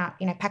pulling out,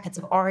 packets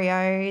of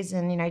Oreos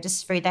and,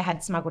 just food they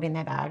had smuggled in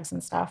their bags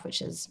and stuff,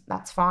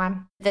 that's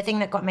fine. The thing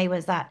that got me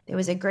was that there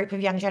was a group of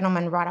young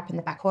gentlemen right up in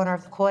the back corner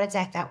of the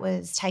quarterdeck that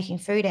was taking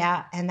food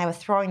out, and they were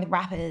throwing the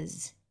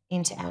wrappers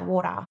into our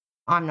water.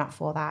 I'm not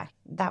for that.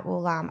 That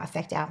will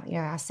affect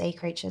our sea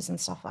creatures and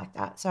stuff like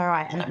that. So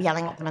I end up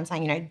yelling at them and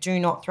saying, do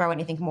not throw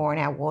anything more in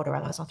our water,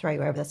 otherwise I'll throw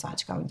you over the side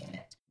to go and get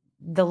it.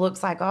 The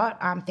looks I got,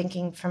 I'm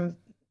thinking from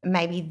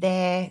maybe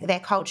their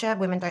culture,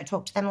 women don't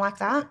talk to them like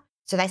that.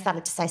 So they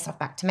started to say stuff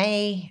back to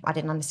me. I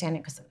didn't understand it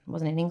because it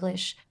wasn't in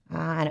English.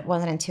 And it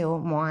wasn't until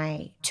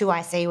my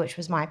 2IC, which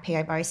was my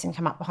PO bosun,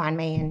 come up behind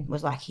me and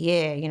was like,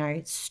 yeah,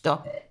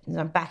 stop it.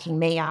 And backing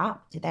me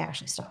up. Did they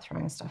actually start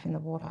throwing stuff in the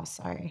water?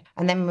 So,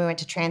 and then when we went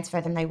to transfer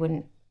them, they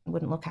wouldn't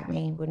look at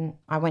me.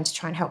 I went to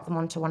try and help them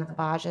onto one of the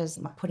barges,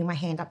 like putting my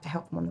hand up to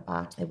help them on the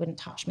barge. They wouldn't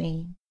touch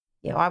me.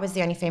 Yeah, I was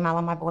the only female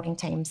on my boarding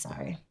team. So,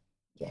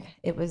 yeah,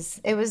 it was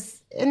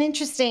an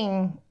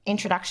interesting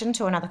introduction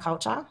to another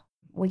culture.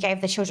 We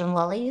gave the children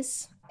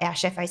lollies. Our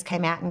chefs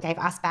came out and gave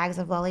us bags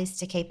of lollies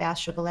to keep our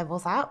sugar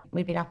levels up.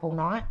 We'd been up all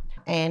night.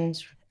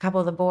 And a couple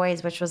of the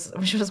boys, which was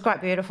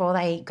quite beautiful,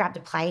 they grabbed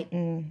a plate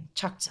and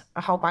chucked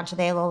a whole bunch of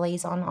their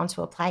lollies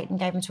onto a plate and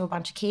gave them to a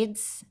bunch of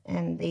kids.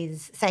 And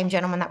these same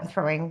gentlemen that were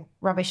throwing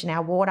rubbish in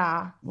our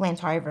water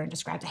leant over and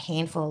just grabbed a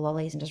handful of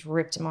lollies and just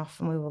ripped them off.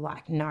 And we were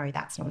like, no,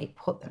 that's not it.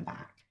 Put them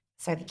back.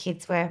 So the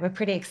kids were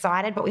pretty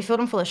excited, but we filled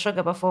them full of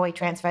sugar before we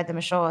transferred them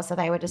ashore, so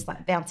they were just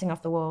like bouncing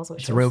off the walls.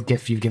 It's a real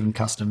gift you've given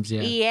Customs,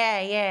 yeah.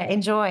 Yeah.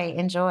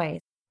 Enjoy.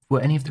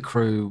 Were any of the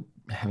crew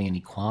having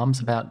any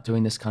qualms about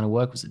doing this kind of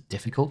work? Was it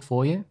difficult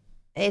for you?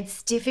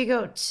 It's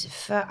difficult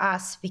for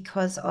us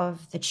because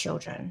of the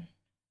children.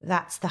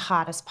 That's the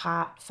hardest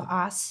part for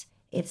us.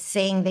 It's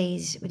seeing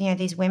these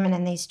women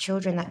and these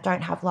children that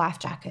don't have life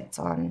jackets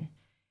on.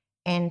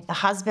 And the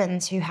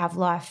husbands who have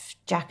life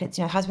jackets,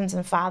 husbands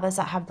and fathers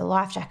that have the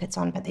life jackets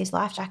on, but these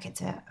life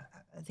jackets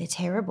they're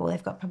terrible.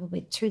 They've got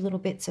probably 2 little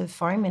bits of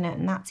foam in it,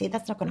 and that's it.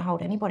 That's not going to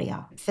hold anybody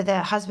up. For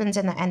the husbands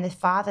and the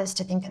fathers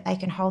to think that they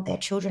can hold their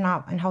children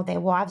up and hold their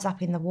wives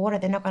up in the water,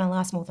 they're not going to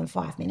last more than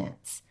 5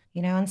 minutes.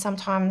 And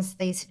sometimes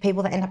these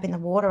people that end up in the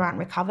water aren't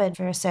recovered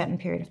for a certain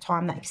period of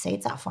time that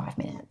exceeds that 5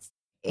 minutes.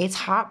 It's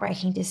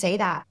heartbreaking to see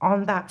that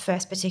on that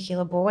first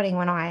particular boarding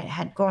when I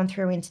had gone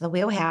through into the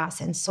wheelhouse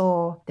and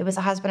saw there was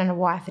a husband and a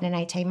wife and an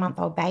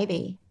 18-month-old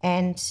baby,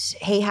 and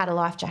he had a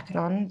life jacket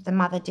on. The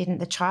mother didn't,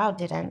 the child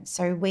didn't.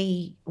 So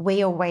we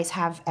always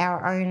have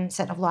our own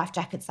set of life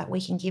jackets that we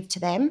can give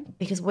to them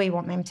because we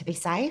want them to be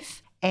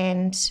safe.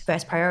 And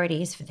first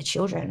priority is for the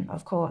children,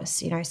 of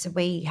course. So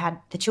we had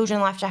the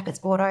children life jackets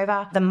brought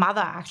over. The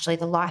mother, actually,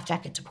 the life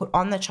jacket to put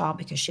on the child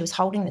because she was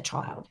holding the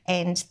child.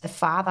 And the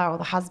father or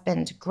the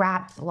husband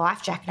grabbed the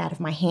life jacket out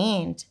of my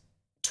hand,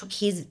 took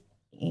his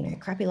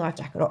crappy life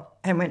jacket off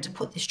and went to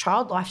put this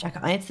child life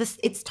jacket on.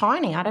 It's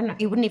tiny. I don't know.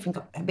 You wouldn't even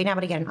have been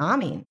able to get an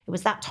arm in. It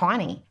was that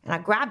tiny. And I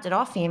grabbed it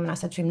off him and I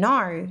said to him,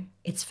 no,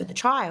 it's for the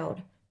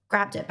child.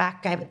 Grabbed it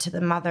back, gave it to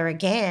the mother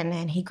again,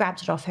 and he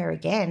grabbed it off her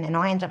again. And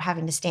I ended up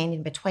having to stand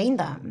in between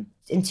them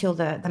until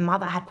the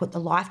mother had put the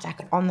life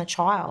jacket on the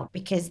child,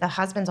 because the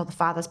husbands or the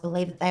fathers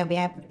believe that they'll be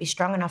able to be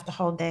strong enough to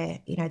hold their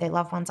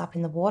loved ones up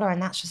in the water.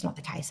 And that's just not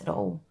the case at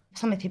all.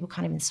 Some of the people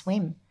can't even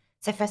swim.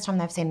 It's the first time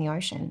they've seen the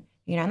ocean,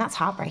 and that's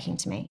heartbreaking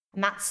to me.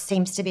 And that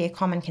seems to be a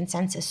common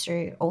consensus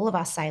through all of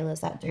us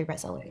sailors that do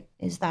Resolute,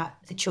 is that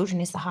the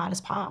children is the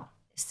hardest part,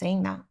 is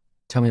seeing that.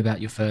 Tell me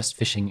about your first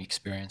fishing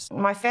experience.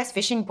 My first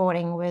fishing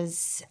boarding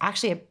was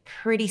actually a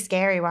pretty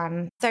scary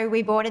one. So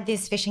we boarded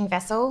this fishing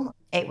vessel.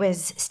 It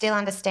was still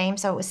under steam,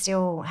 so it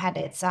still had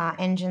its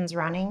engines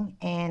running.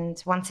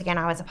 And once again,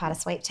 I was a part of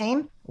sweep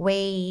team.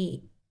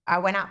 I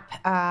went up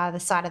the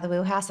side of the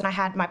wheelhouse, and I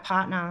had my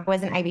partner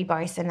was an AB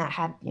bosun that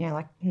had,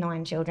 like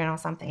 9 children or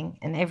something.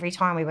 And every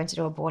time we went to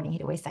do a boarding,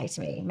 he'd always say to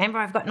me, remember,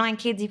 I've got 9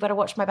 kids, you've got to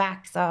watch my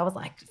back. So I was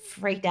like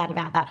freaked out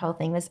about that whole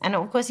thing. And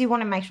of course, you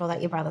want to make sure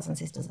that your brothers and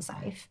sisters are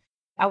safe.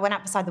 I went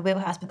up beside the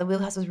wheelhouse, but the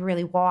wheelhouse was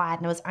really wide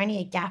and there was only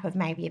a gap of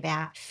maybe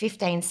about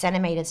 15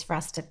 centimetres for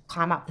us to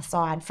climb up the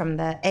side from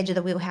the edge of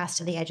the wheelhouse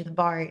to the edge of the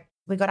boat.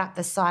 We got up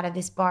the side of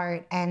this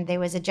boat and there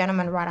was a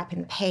gentleman right up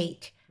in the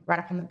peak, right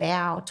up on the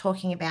bow,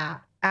 talking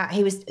about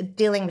he was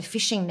dealing with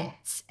fishing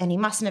nets, and he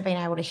mustn't have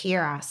been able to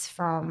hear us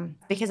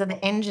because of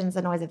the engines,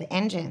 the noise of the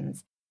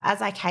engines.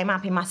 As I came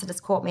up, he must have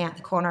just caught me out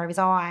the corner of his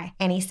eye,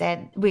 and he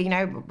said,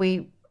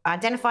 we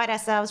identified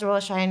ourselves, Royal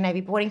Australian Navy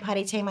boarding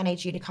party team, I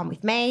need you to come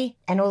with me.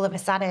 And all of a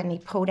sudden he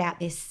pulled out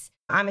this,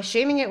 I'm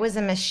assuming it was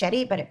a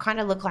machete, but it kind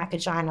of looked like a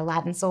giant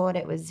Aladdin sword.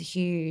 It was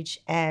huge.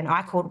 And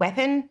I called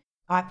weapon.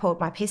 I pulled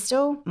my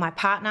pistol. My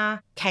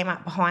partner came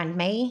up behind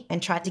me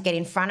and tried to get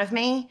in front of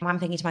me. I'm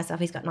thinking to myself,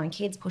 he's got 9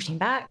 kids, pushing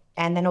back.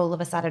 And then all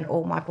of a sudden,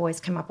 all my boys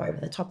come up over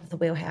the top of the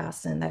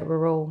wheelhouse and they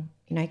were all,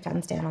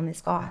 guns down on this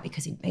guy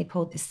because he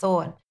pulled this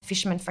sword. The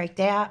fisherman freaked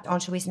out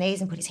onto his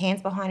knees and put his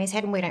hands behind his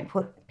head, and we don't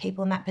put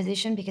people in that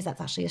position because that's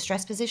actually a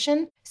stress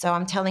position. So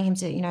I'm telling him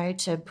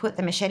to put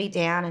the machete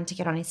down and to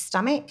get on his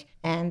stomach.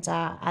 And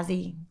as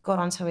he got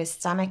onto his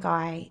stomach,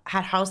 I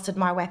had holstered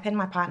my weapon.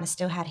 My partner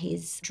still had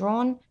his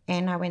drawn,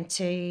 and I went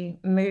to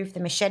move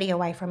the machete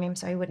away from him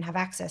so he wouldn't have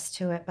access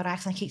to it, but I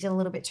actually kicked it a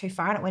little bit too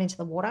far and it went into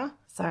the water.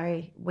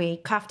 So we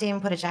cuffed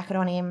him, put a jacket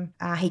on him.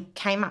 He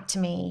came up to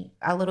me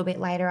a little bit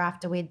later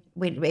after it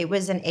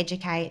was an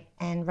educate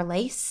and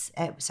release.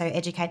 So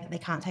educate that they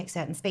can't take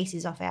certain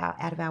species out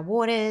of our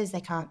waters. They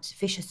can't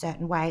fish a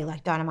certain way,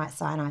 like dynamite,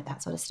 cyanide,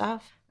 that sort of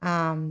stuff.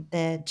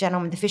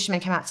 The fisherman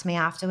came up to me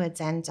afterwards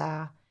and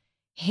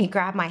he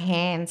grabbed my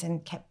hands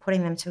and kept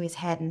putting them to his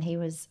head, and he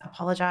was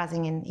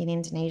apologising in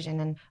Indonesian,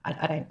 and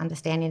I don't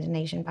understand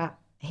Indonesian, but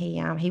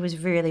he was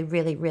really,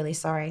 really, really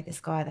sorry, this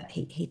guy, that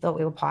he thought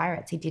we were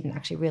pirates. He didn't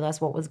actually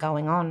realise what was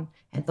going on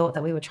and thought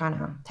that we were trying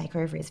to take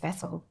over his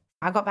vessel.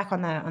 I got back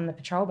on the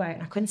patrol boat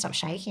and I couldn't stop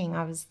shaking.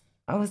 I was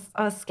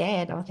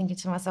scared. I was thinking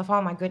to myself,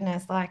 oh my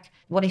goodness, like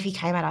what if he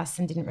came at us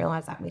and didn't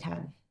realise that we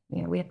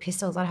had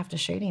pistols? I'd have to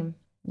shoot him.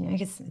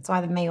 It's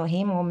either me or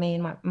him, or me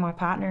and my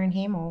partner and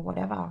him, or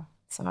whatever.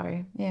 So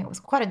yeah, it was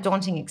quite a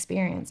daunting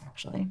experience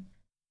actually.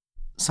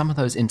 Some of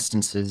those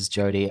instances,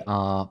 Jodie,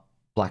 are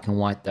black and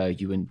white though.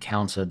 You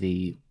encounter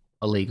the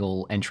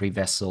illegal entry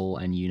vessel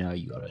and you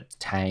got to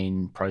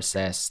detain,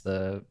 process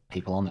the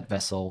people on that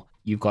vessel.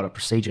 You've got a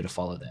procedure to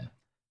follow there.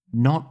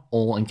 Not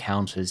all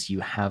encounters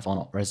you have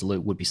on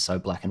Resolute would be so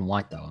black and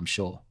white though, I'm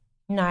sure.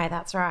 No,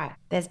 that's right.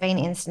 There's been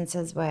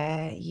instances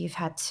where you've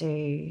had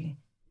to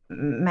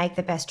make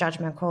the best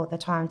judgment call at the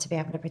time to be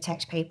able to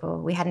protect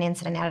people. We had an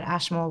incident out at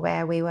Ashmore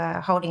where we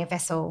were holding a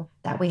vessel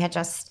that we had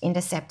just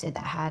intercepted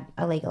that had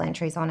illegal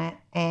entries on it,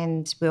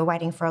 and we were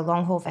waiting for a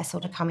long haul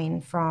vessel to come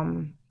in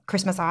from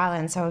Christmas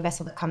Island. So a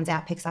vessel that comes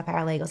out, picks up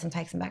our illegals and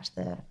takes them back to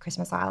the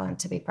Christmas Island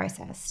to be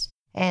processed.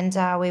 And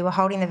we were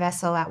holding the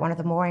vessel at one of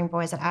the mooring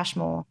buoys at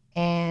Ashmore,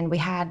 and we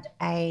had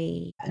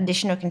an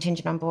additional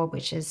contingent on board,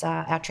 which is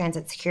our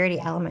transit security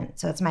element.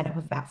 So it's made up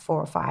of about 4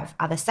 or 5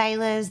 other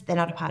sailors. They're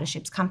not a part of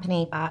ship's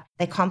company, but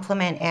they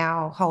complement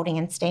our holding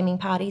and steaming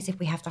parties if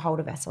we have to hold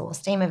a vessel or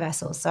steam a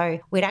vessel. So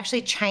we'd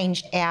actually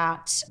changed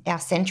out our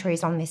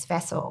sentries on this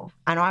vessel,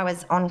 and I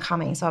was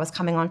oncoming. So I was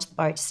coming onto the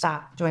boat to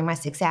start doing my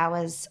 6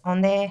 hours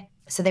on there.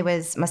 So there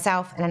was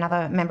myself and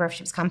another member of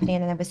ship's company,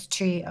 and then there was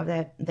 2 of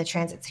the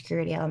transit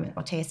security element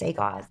or TSE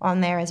guys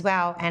on there as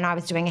well. And I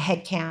was doing a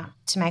head count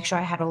to make sure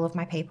I had all of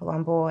my people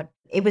on board.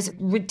 It was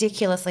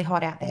ridiculously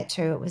hot out there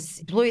too. It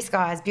was blue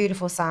skies,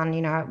 beautiful sun.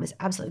 You know, it was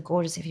absolutely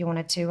gorgeous if you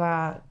wanted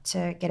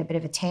to get a bit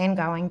of a tan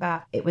going,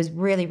 but it was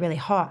really, really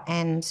hot.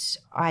 And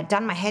I'd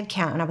done my head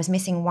count and I was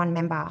missing one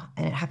member,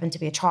 and it happened to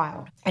be a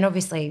child. And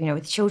obviously, you know,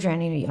 with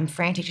children, you know, I'm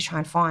frantic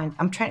to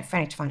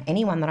find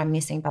anyone that I'm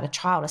missing, but a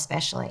child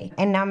especially.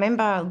 And I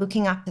remember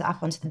looking up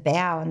onto the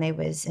bow, and there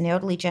was an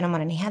elderly gentleman,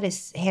 and he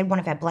had one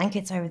of our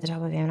blankets over the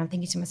top of him. And I'm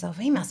thinking to myself,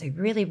 he must be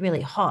really, really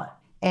hot.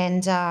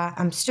 And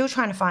I'm still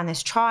trying to find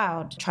this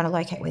child, trying to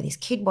locate where this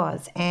kid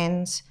was.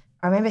 And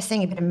I remember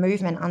seeing a bit of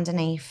movement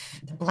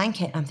underneath the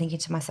blanket. I'm thinking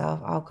to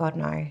myself, oh, God,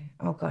 no.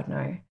 Oh, God,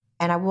 no.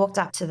 And I walked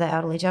up to the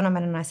elderly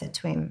gentleman and I said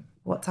to him,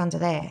 what's under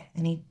there?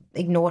 And he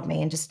ignored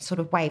me and just sort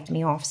of waved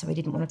me off, so he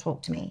didn't want to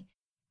talk to me.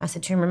 I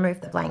said to him,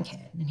 remove the blanket.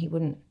 And he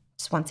wouldn't,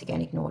 just once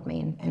again ignored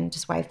me and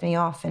just waved me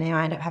off. And then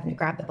I ended up having to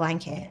grab the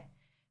blanket,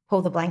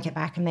 pull the blanket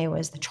back, and there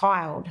was the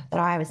child that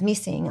I was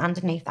missing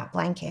underneath that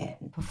blanket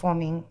and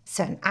performing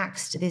certain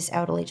acts to this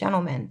elderly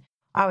gentleman.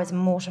 I was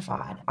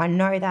mortified. I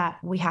know that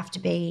we have to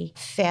be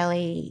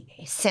fairly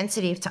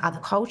sensitive to other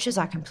cultures.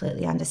 I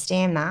completely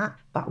understand that.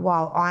 But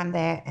while I'm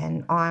there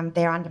and I'm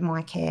there under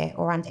my care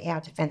or under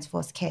our Defence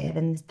Force care,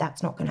 then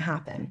that's not going to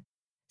happen.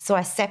 So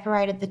I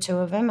separated the two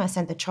of them. I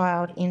sent the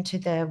child into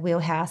the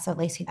wheelhouse, so at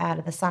least he's out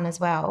of the sun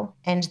as well.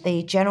 And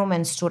the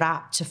gentleman stood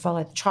up to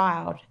follow the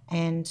child,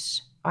 and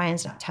I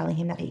ended up telling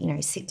him that, you know,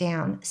 sit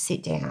down.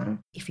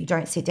 If you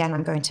don't sit down,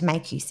 I'm going to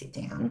make you sit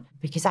down,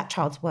 because that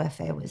child's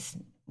welfare was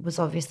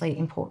obviously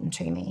important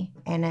to me.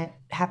 And it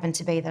happened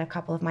to be that a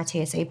couple of my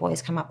TSE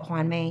boys come up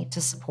behind me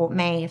to support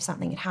me if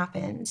something had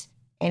happened.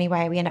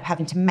 Anyway, we ended up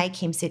having to make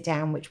him sit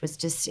down, which was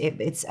just,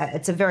 it's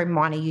a very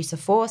minor use of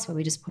force, where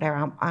we just put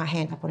our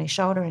hand up on his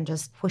shoulder and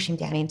just push him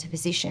down into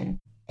position.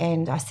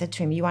 And I said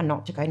to him, you are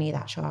not to go near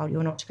that child. You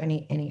are not to go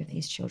near any of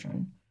these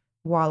children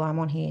while I'm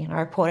on here. And I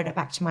reported it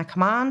back to my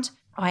command.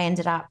 I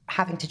ended up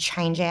having to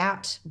change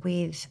out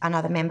with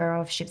another member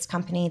of ship's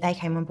company. They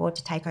came on board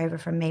to take over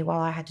from me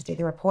while I had to do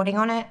the reporting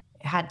on it.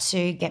 I had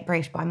to get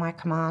briefed by my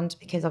command,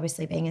 because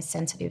obviously being a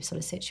sensitive sort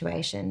of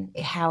situation,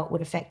 how it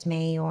would affect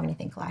me or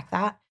anything like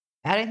that.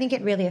 I don't think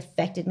it really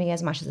affected me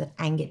as much as it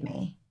angered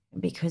me,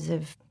 because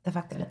of the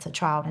fact that it's a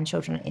child and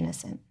children are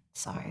innocent.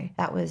 So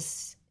that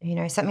was, you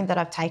know, something that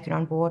I've taken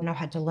on board, and I've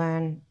had to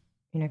learn,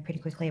 you know, pretty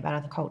quickly about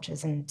other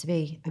cultures and to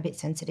be a bit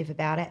sensitive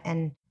about it.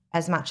 And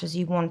as much as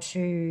you want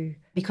to,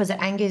 because it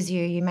angers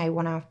you, you may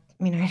want to,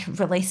 you know,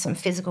 release some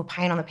physical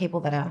pain on the people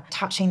that are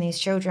touching these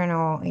children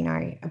or, you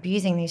know,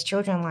 abusing these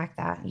children like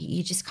that.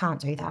 You just can't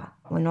do that.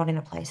 We're not in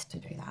a place to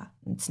do that.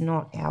 It's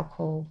not our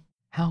call.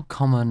 How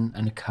common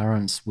an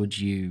occurrence would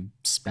you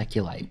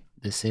speculate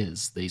this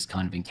is, these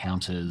kind of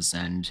encounters,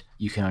 and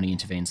you can only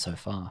intervene so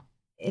far?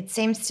 It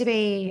seems to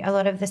be a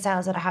lot of the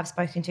sailors that I have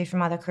spoken to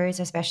from other crews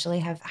especially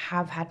have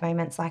had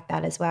moments like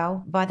that as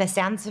well. By the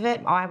sounds of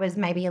it, I was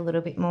maybe a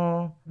little bit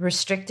more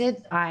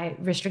restricted. I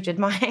restricted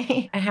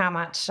my how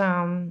much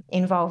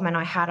involvement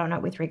I had on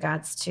it with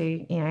regards to,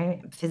 you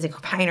know, physical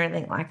pain or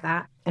anything like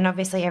that. And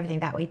obviously everything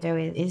that we do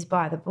is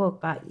by the book,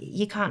 but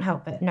you can't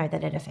help but know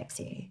that it affects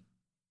you.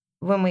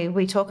 When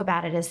we talk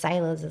about it as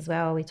sailors as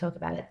well, we talk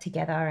about it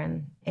together,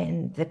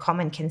 and the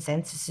common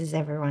consensus is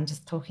everyone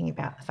just talking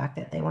about the fact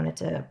that they wanted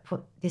to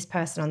put this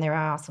person on their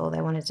ass, or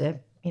they wanted to,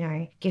 you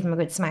know, give them a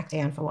good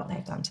smackdown for what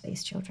they've done to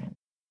these children.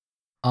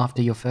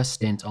 After your first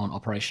stint on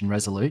Operation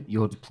Resolute,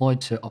 you're deployed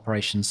to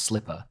Operation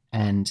Slipper,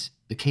 and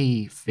the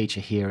key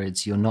feature here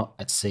is you're not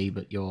at sea,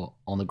 but you're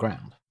on the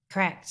ground.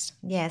 Correct.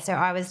 Yeah, so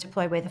I was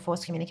deployed with the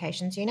Force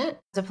Communications Unit,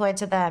 deployed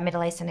to the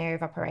Middle Eastern Area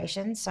of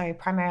Operations, so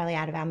primarily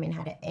out of our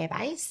Minhad Air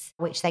Base,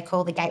 which they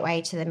call the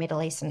gateway to the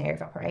Middle Eastern Area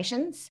of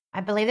Operations.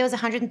 I believe there was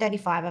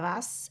 135 of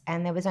us,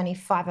 and there was only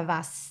 5 of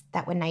us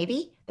that were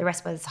Navy. The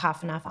rest was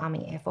half and half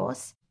Army Air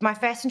Force. My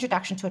first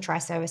introduction to a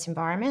tri-service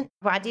environment.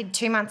 Well, I did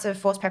 2 months of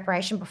force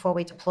preparation before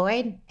we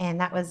deployed, and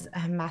that was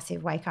a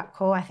massive wake-up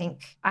call. I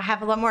think I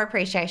have a lot more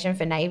appreciation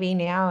for Navy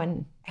now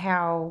and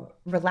how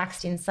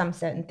relaxed in some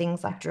certain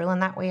things like drill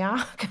and that we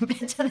are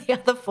compared to the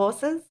other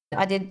forces.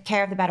 I did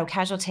care of the battle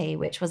casualty,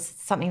 which was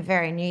something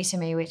very new to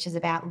me, which is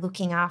about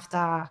looking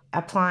after,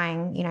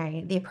 applying, you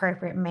know, the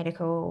appropriate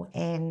medical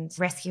and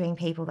rescuing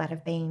people that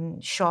have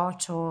been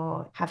shot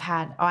or have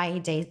had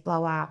IEDs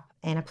blow up,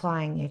 and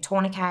applying, you know,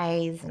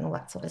 tourniquets and all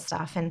that sort of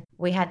stuff. And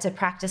we had to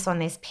practice on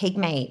this pig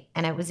meat,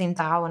 and it was in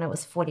Darwin. It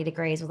was 40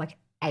 degrees with like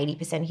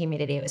 80%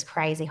 humidity. It was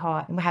crazy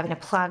hot. And we're having to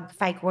plug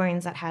fake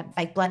wounds that had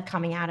fake blood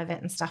coming out of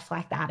it and stuff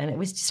like that. And it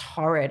was just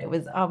horrid.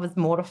 I was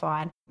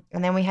mortified.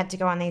 And then we had to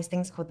go on these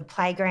things called the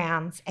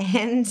playgrounds,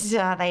 and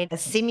they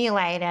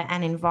simulate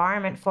an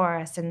environment for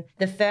us. And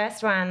the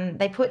first one,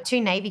 they put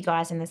 2 Navy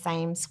guys in the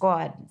same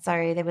squad.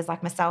 So there was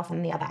like myself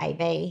and the other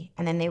AV,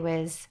 and then there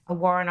was a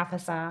warrant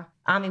officer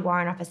Army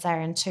warrant officer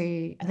and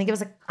 2, I think it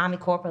was an Army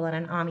corporal and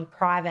an Army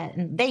private,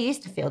 and they're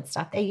used to field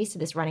stuff. They're used to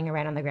this running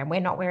around on the ground.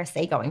 We're a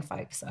seagoing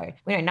folk, so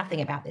we know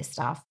nothing about this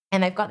stuff.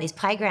 And they've got these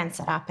playgrounds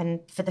set up. And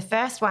for the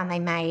first one, they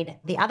made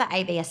the other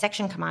AB a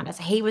section commander.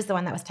 So he was the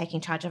one that was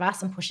taking charge of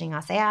us and pushing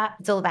us out.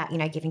 It's all about,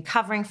 giving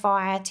covering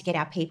fire to get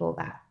our people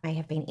that may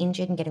have been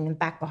injured and getting them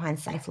back behind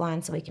safe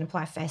lines so we can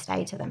apply first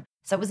aid to them.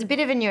 So it was a bit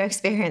of a new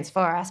experience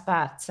for us.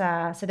 But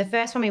so the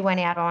first one we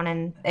went out on,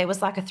 and it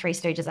was like a Three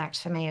Stooges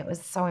act for me. It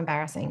was so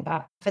embarrassing.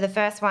 But for the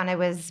first one,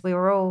 we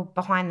were all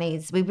behind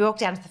these. We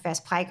walked out to the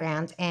first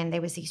playground, and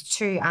there was these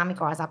 2 Army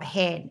guys up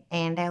ahead,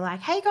 and they're like,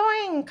 "Hey,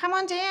 going, come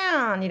on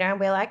down." And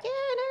we're like, "Yeah,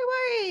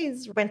 no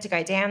worries." Went to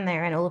go down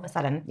there, and all of a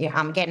sudden,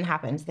 Armageddon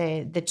happened.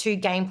 The 2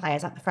 game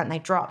players up the front, they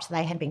dropped.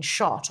 They had been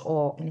shot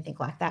or anything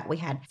like that. We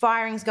had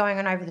firings going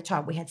on over the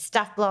top. We had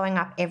stuff blowing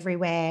up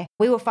everywhere.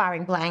 We were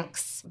firing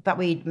blanks, but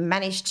we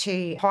managed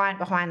to hide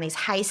behind these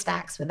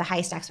haystacks, where the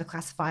haystacks were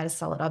classified as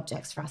solid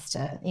objects for us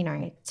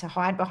to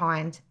hide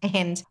behind.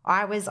 And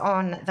I was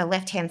on the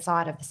left-hand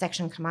side of the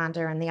section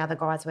commander, and the other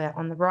guys were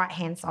on the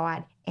right-hand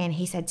side. And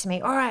he said to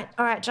me, all right,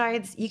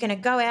 Jodes, you're going to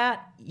go out,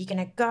 you're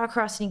going to go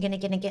across, and you're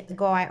going to get the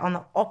guy on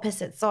the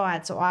opposite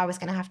side. So I was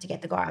going to have to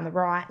get the guy on the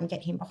right and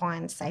get him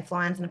behind safe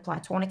lines and apply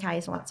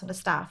tourniquets and all that sort of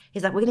stuff.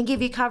 He's like, we're going to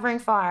give you covering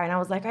fire. And I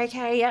was like,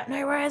 okay, yeah,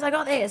 no worries, I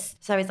got this.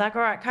 So he's like,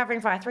 all right,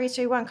 covering fire, 3,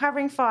 2, 1,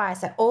 covering fire.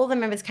 So all the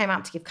members came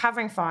up to give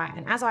covering fire.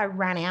 And as I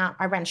ran out,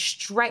 I ran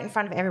straight in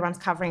front of everyone's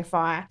covering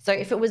fire. So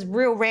if it was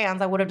real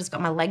rounds, I would have just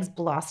got my legs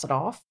blasted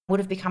off, would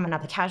have become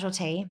another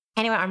casualty.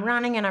 Anyway, I'm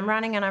running, and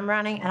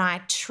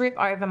I trip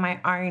over my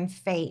own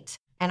feet,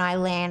 and I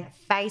land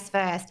face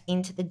first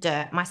into the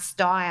dirt. My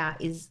stire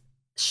is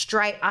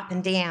straight up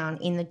and down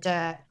in the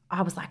dirt.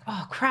 I was like,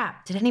 oh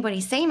crap, did anybody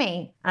see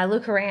me? And I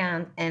look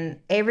around, and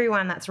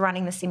everyone that's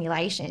running the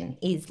simulation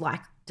is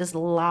like just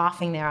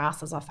laughing their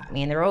asses off at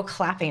me, and they're all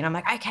clapping. And I'm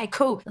like, okay,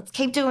 cool, let's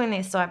keep doing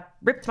this. So I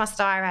ripped my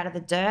stire out of the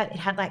dirt. It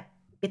had like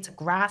bits of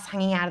grass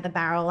hanging out of the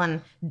barrel and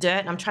dirt,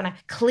 and I'm trying to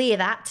clear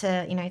that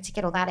to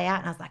get all that out.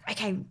 And I was like,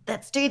 okay,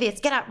 let's do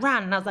this, get up,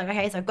 run. And I was like,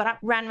 okay, so I got up,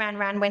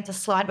 ran, went to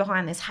slide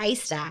behind this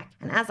haystack.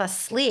 And as I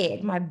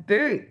slid, my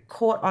boot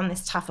caught on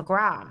this tuft of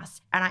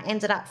grass, and I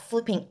ended up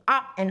flipping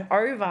up and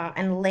over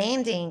and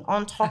landing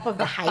on top of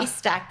the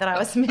haystack that I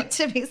was meant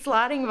to be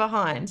sliding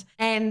behind.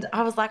 And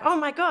I was like, oh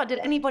my God, did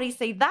anybody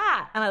see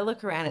that? And I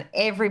look around, and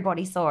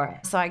everybody saw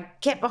it. So I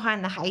get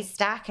behind the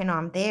haystack, and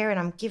I'm there, and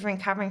I'm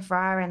covering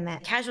fire, and the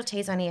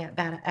casualties only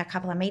about a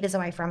couple of meters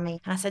away from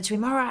me. And I said to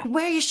him, all right,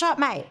 where are you shot,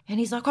 mate? And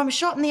he's like, I'm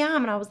shot in the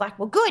arm. And I was like,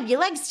 well, good,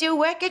 your legs still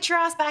work, get your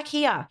ass back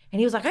here. And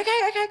he was like, okay,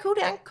 cool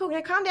down,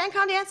 calm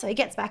down. So he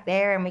gets back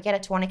there, and we get a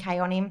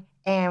tourniquet on him,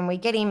 and we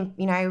get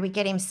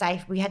him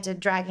safe. We had to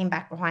drag him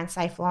back behind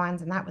safe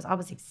lines, and I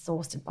was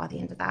exhausted by the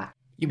end of that.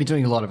 You've been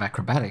doing a lot of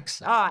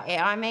acrobatics. Oh,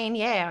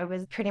 yeah, it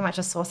was pretty much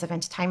a source of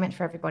entertainment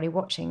for everybody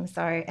watching.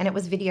 So, and it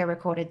was video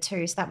recorded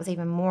too, so that was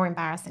even more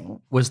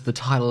embarrassing. Was the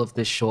title of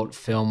this short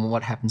film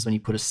What Happens When You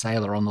Put a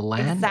Sailor on the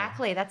Land?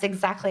 Exactly, that's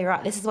exactly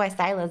right. This is why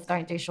sailors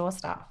don't do shore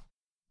stuff.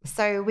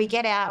 So we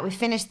get out, we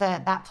finished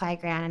that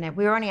playground, and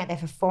we were only out there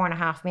for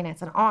 4.5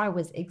 minutes, and I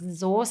was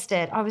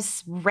exhausted. I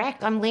was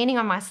wrecked. I'm leaning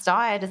on my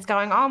stire just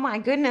going, oh my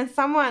goodness,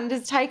 someone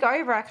just take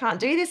over. I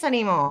can't do this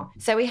anymore.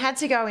 So we had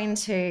to go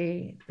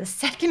into the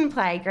second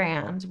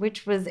playground,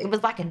 it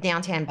was like a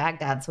downtown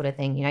Baghdad sort of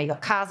thing. You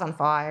got cars on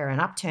fire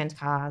and upturned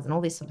cars and all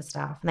this sort of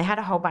stuff. And they had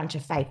a whole bunch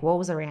of fake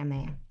walls around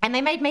there. And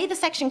they made me the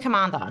section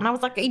commander. And I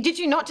was like, did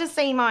you not just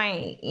see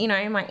my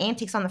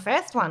antics on the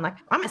first one? Like,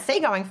 I'm a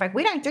seagoing folk.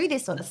 We don't do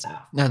this sort of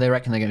stuff. No, they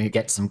reckon they're going to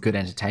get some good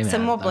entertainment.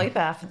 Some more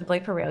blooper for the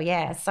blooper reel,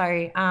 yeah. So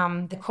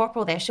the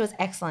corporal there, she was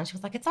excellent. She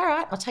was like, it's all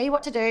right, I'll tell you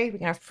what to do. We're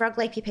going to frog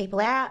leap your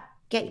people out,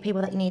 get your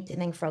people that you need, and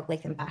then frog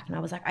leap them back. And I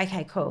was like,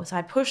 okay, cool. So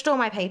I pushed all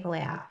my people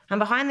out. I'm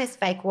behind this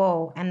fake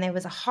wall, and there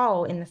was a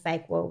hole in the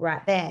fake wall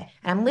right there.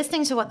 And I'm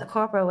listening to what the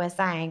corporal was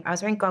saying. I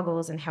was wearing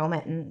goggles and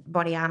helmet and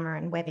body armor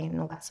and webbing and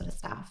all that sort of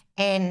stuff.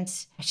 And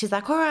she's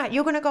like, all right,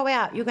 you're going to go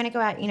out. So I'm going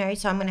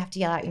to have to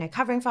yell out,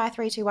 covering fire,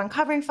 3, 2, 1,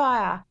 covering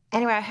fire.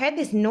 Anyway, I heard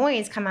this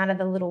noise come out of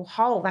the little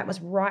hole that was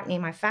right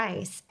near my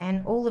face.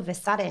 And all of a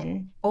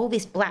sudden, all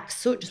this black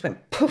soot just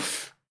went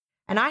poof.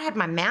 And I had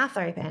my mouth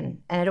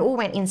open, and it all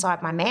went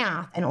inside my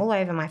mouth and all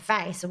over my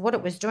face. So what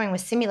it was doing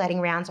was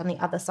simulating rounds on the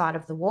other side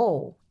of the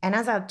wall. And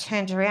as I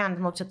turned around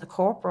and looked at the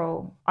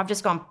corporal, I've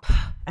just gone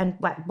and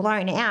like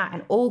blown out,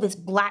 and all this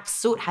black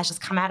soot has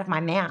just come out of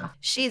my mouth.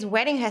 She's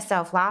wetting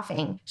herself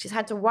laughing. She's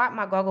had to wipe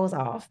my goggles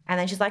off, and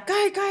then she's like,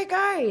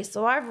 go.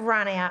 So I've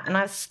run out, and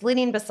I've slid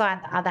in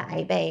beside the other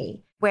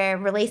AB. We're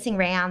releasing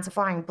rounds,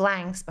 firing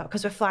blanks, but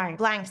because we're firing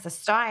blanks, the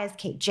stires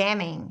keep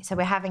jamming. So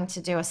we're having to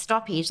do a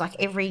stoppage like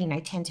every,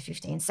 10 to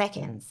 15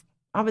 seconds.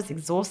 I was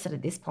exhausted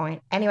at this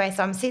point. Anyway,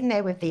 so I'm sitting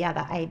there with the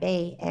other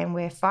AB, and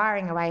we're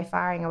firing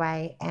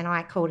away, and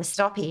I called a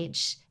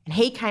stoppage. And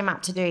he came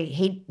up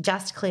he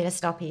just cleared a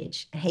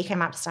stoppage, and he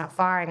came up to start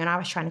firing, and I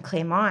was trying to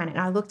clear mine. And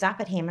I looked up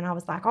at him, and I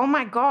was like, oh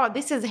my God,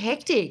 this is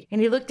hectic. And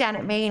he looked down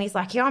at me, and he's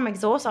like, yeah, I'm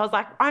exhausted. I was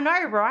like, I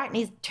know, right? And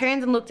he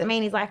turns and looked at me,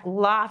 and he's like,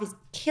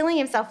 killing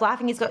himself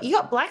laughing. You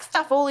got black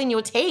stuff all in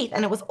your teeth,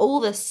 and it was all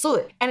the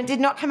soot. And it did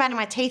not come out of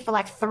my teeth for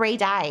like 3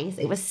 days.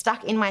 It was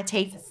stuck in my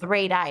teeth for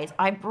 3 days.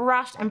 I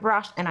brushed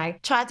and I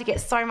tried to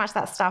get so much of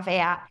that stuff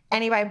out.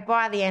 Anyway,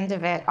 by the end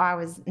of it, I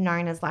was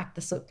known as like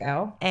the soot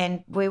girl.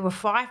 And we were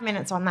 5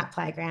 minutes on that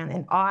playground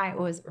and I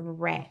was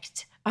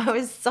wrecked. I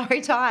was so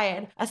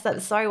tired. I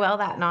slept so well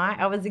that night.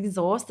 I was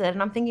exhausted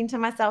and I'm thinking to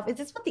myself, is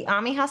this what the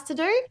army has to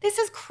do? This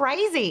is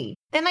crazy.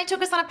 Then they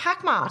took us on a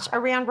pack march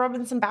around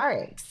Robinson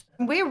Barracks.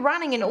 We're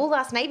running and all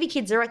us Navy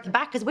kids are at the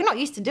back because we're not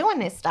used to doing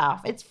this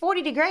stuff. It's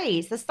 40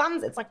 degrees. The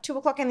sun's, it's like 2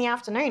 o'clock in the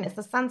afternoon. It's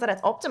the sun's at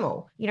its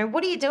optimal. You know,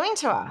 what are you doing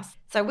to us?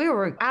 So we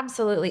were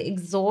absolutely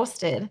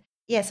exhausted.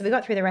 Yeah, so we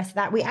got through the rest of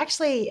that. We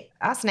actually,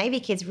 us Navy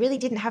kids really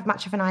didn't have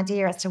much of an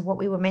idea as to what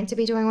we were meant to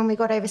be doing when we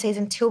got overseas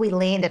until we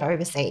landed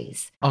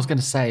overseas. I was going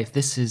to say, if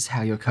this is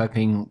how you're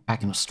coping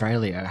back in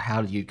Australia,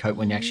 how do you cope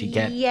when you actually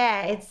get...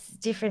 Yeah, it's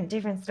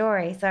different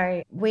story.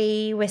 So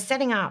we were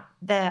setting up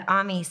the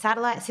Army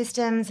satellite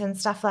systems and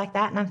stuff like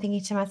that. And I'm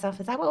thinking to myself,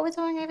 is that what we're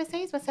doing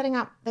overseas? We're setting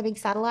up the big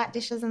satellite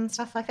dishes and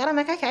stuff like that. I'm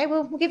like, okay,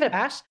 we'll give it a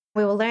bash.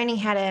 We were learning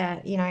how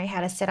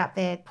to set up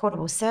their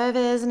portable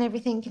servers and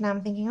everything. And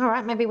I'm thinking, all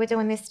right, maybe we're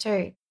doing this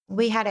too.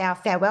 We had our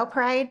farewell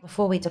parade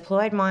before we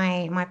deployed.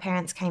 My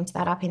parents came to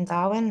that up in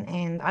Darwin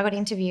and I got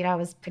interviewed. I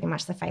was pretty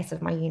much the face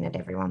of my unit.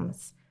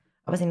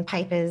 I was in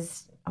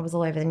papers. I was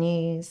all over the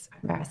news.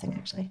 Embarrassing,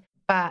 actually.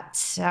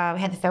 But we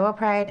had the farewell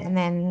parade and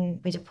then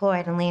we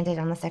deployed and landed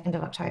on the 2nd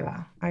of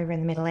October over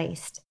in the Middle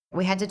East.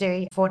 We had to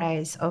do 4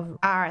 days of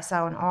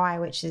RSO and I,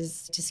 which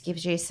just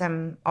gives you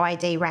some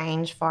ID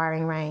range,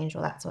 firing range,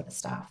 all that sort of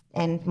stuff,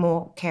 and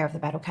more care of the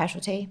battle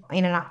casualty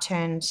in an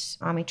upturned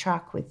Army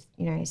truck with,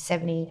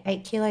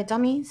 78 kilo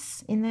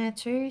dummies in there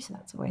too. So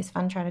that's always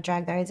fun trying to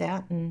drag those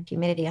out and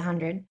humidity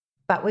 100.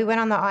 But we went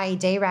on the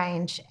IED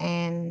range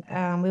and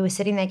we were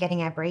sitting there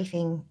getting our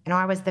briefing and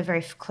I was the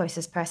very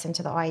closest person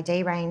to the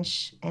IED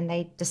range and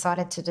they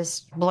decided to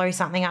just blow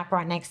something up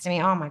right next to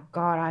me. Oh my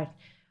God, I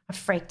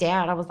freaked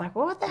out. I was like,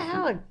 what the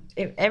hell?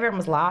 Everyone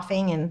was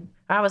laughing and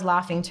I was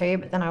laughing too,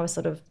 but then I was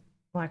sort of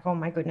like, oh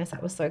my goodness,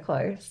 that was so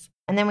close.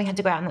 And then we had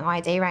to go out in the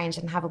ID range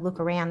and have a look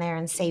around there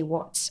and see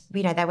what,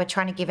 they were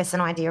trying to give us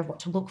an idea of what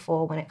to look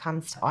for when it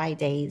comes to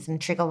IEDs and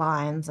trigger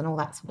lines and all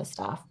that sort of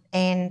stuff.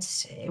 And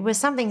it was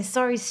something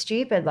so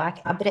stupid, like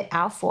a bit of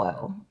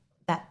alfoil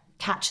that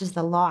catches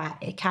the light.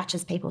 It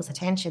catches people's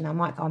attention. They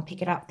might go and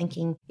pick it up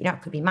thinking,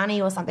 it could be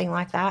money or something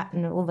like that.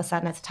 And all of a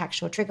sudden it's attached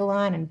to a trigger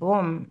line and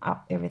boom,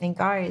 up everything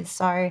goes.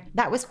 So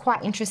that was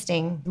quite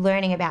interesting,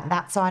 learning about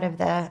that side of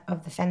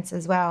the fence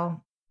as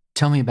well.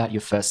 Tell me about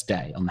your first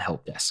day on the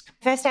help desk.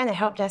 First day on the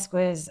help desk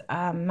was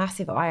a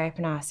massive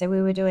eye-opener. So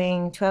we were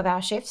doing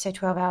 12-hour shifts, so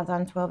 12 hours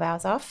on, 12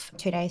 hours off,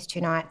 2 days,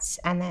 2 nights,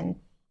 and then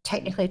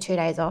technically 2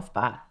 days off,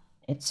 but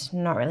it's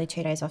not really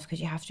 2 days off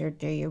because you have to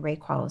do your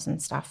recoils and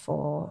stuff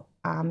for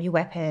your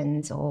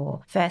weapons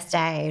or first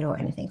aid or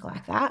anything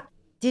like that.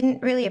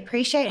 Didn't really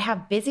appreciate how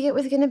busy it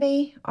was going to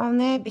be on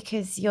there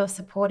because you're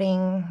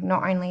supporting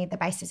not only the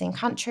bases in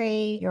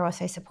country, you're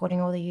also supporting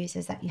all the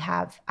users that you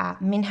have at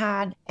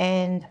Minhad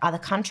and other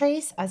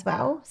countries as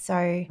well.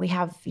 So we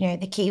have, the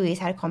Kiwis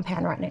had a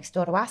compound right next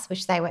door to us,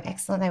 which they were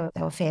excellent.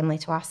 They were family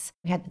to us.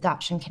 We had the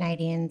Dutch and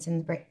Canadians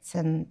and the Brits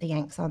and the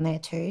Yanks on there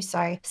too.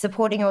 So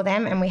supporting all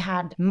them, and we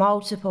had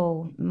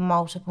multiple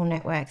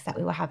networks that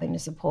we were having to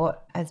support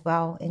as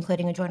well,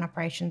 including a joint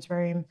operations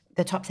room,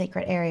 the top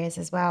secret areas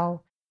as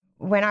well.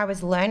 When I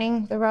was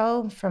learning the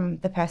role from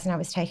the person I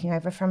was taking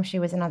over from, she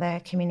was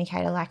another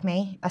communicator like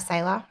me, a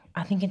sailor.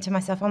 I'm thinking to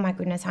myself, oh my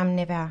goodness, I'm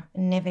never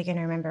going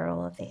to remember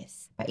all of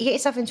this. But you get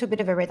yourself into a bit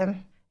of a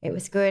rhythm. It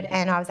was good.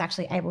 And I was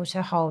actually able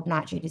to hold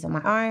night duties on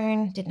my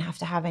own, didn't have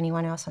to have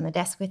anyone else on the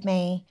desk with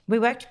me. We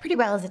worked pretty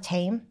well as a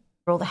team.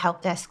 All the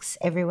help desks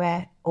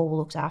everywhere all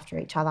looked after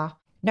each other.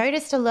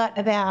 Noticed a lot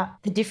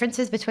about the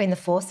differences between the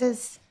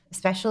forces.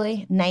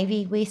 Especially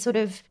Navy, we sort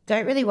of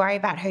don't really worry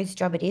about whose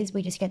job it is.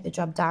 We just get the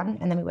job done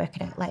and then we work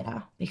it out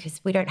later because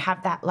we don't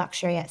have that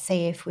luxury at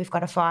sea if we've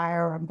got a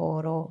fire on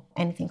board or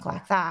anything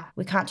like that.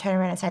 We can't turn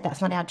around and say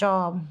that's not our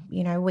job.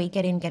 We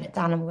get in, get it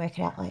done and we work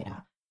it out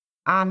later.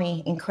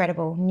 Army,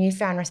 incredible.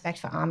 Newfound respect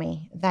for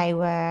Army. They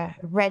were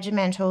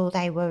regimental.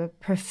 They were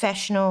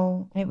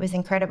professional. It was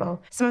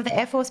incredible. Some of the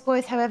Air Force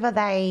boys, however,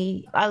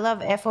 I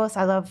love Air Force.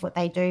 I love what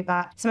they do.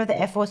 But some of the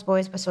Air Force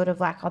boys were sort of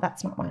like, oh,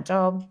 that's not my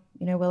job.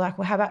 We're like,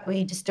 well, how about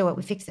we just do it?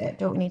 We fix it,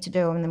 do what we need to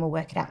do, and then we'll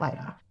work it out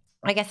later.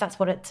 I guess that's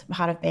what it's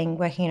part of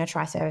working in a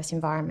tri-service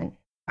environment.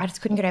 I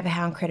just couldn't get over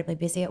how incredibly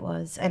busy it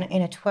was. And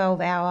in a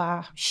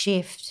 12-hour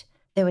shift,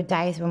 there were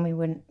days when we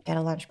wouldn't get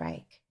a lunch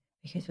break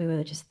because we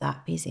were just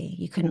that busy.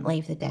 You couldn't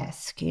leave the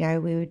desk. We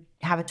would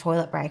have a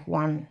toilet break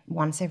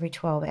once every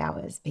 12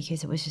 hours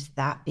because it was just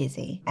that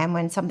busy. And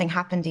when something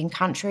happened in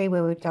country,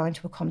 we would go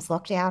into a comms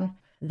lockdown.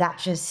 That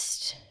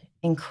just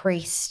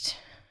increased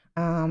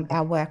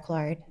our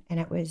workload, and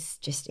it was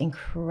just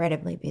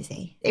incredibly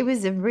busy. It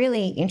was a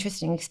really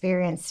interesting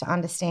experience to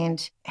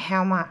understand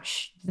how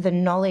much the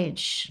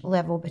knowledge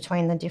level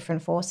between the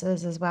different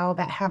forces as well,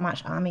 about how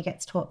much Army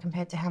gets taught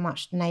compared to how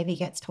much Navy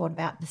gets taught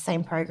about the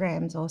same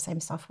programs or same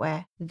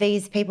software.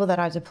 These people that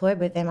I deployed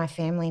with, they're my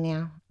family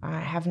now. I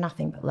have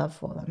nothing but love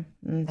for them,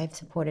 and they've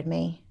supported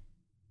me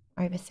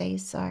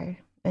overseas. So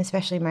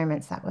especially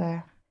moments that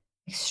were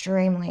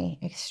extremely,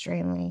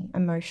 extremely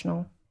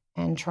emotional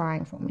and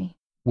trying for me.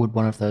 Would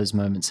one of those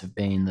moments have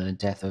been the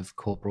death of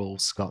Corporal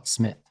Scott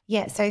Smith?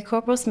 Yeah, so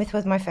Corporal Smith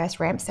was my first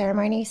ramp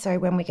ceremony. So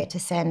when we get to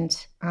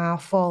send our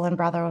fallen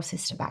brother or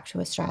sister back to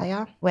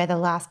Australia, we're the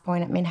last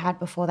point at Minhad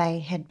before they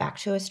head back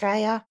to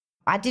Australia.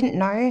 I didn't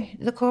know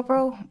the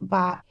corporal,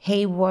 but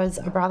he was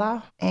a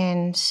brother,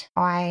 and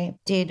I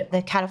did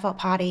the catapult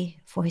party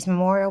for his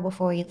memorial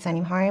before we sent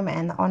him home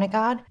and the honour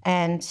guard,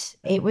 and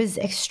it was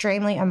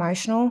extremely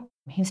emotional.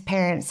 His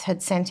parents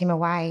had sent him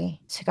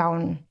away to go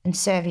and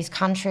serve his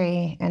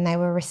country, and they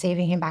were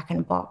receiving him back in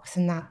a box,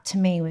 and that to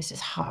me was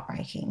just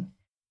heartbreaking.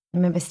 I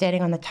remember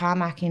standing on the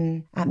tarmac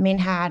at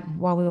Minhad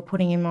while we were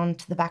putting him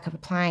onto the back of a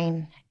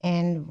plane,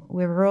 and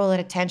we were all at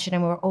attention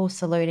and we were all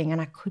saluting,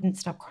 and I couldn't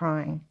stop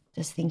crying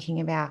just thinking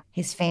about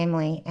his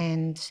family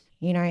and,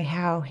 you know,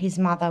 how his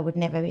mother would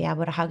never be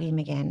able to hug him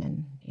again.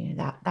 And, you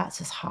know, that's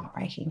just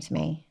heartbreaking to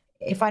me.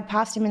 If I'd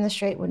passed him in the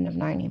street, wouldn't have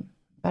known him.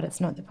 But it's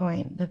not the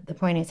point. The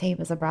point is he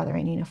was a brother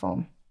in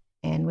uniform,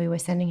 and we were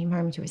sending him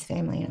home to his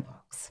family in a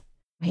box.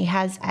 He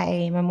has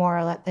a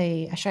memorial at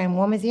the Australian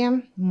War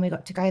Museum, and we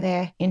got to go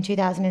there in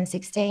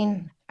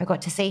 2016. I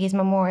got to see his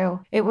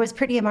memorial. It was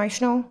pretty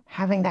emotional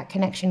having that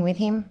connection with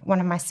him. One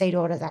of my sea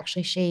daughters,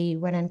 actually, she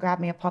went and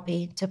grabbed me a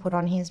poppy to put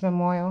on his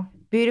memorial.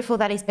 Beautiful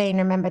that he's being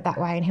remembered that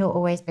way, and he'll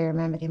always be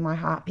remembered in my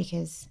heart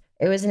because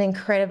it was an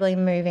incredibly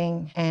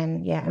moving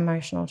and,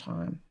 emotional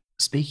time.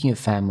 Speaking of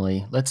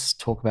family, let's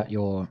talk about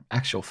your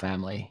actual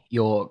family.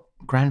 Your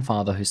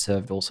grandfather, who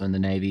served also in the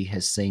Navy,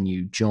 has seen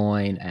you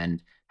join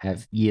and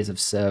have years of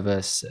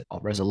service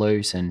at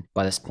Resolute, and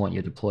by this point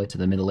you're deployed to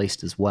the Middle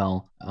East as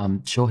well.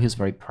 I'm sure he was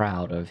very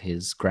proud of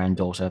his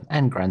granddaughter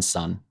and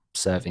grandson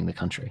serving the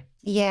country.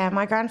 Yeah,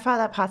 my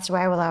grandfather passed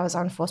away while I was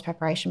on force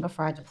preparation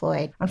before I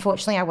deployed.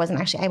 Unfortunately, I wasn't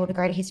actually able to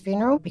go to his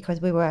funeral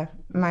because we were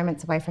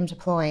moments away from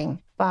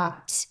deploying.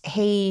 But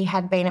he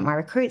had been at my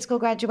recruit school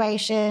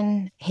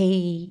graduation.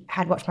 He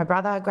had watched my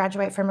brother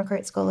graduate from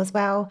recruit school as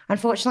well.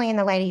 Unfortunately, in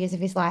the later years of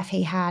his life,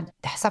 he had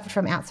suffered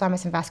from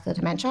Alzheimer's and vascular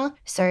dementia.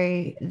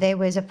 So there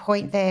was a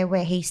point there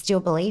where he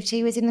still believed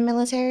he was in the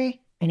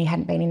military, and he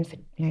hadn't been in for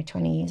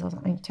 20 years or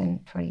something,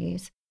 10, 20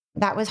 years.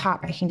 That was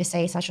heartbreaking to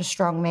see such a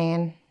strong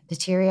man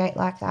deteriorate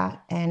like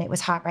that, and it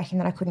was heartbreaking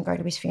that I couldn't go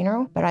to his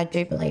funeral. But I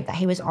do believe that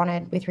he was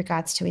honoured with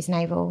regards to his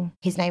naval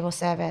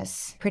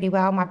service pretty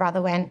well. My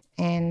brother went,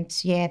 and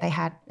they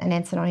had an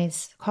ensign on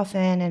his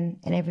coffin and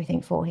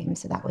everything for him,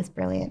 so that was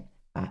brilliant.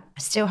 But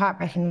still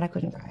heartbreaking that I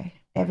couldn't go.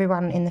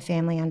 Everyone in the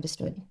family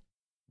understood.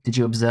 Did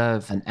you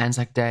observe an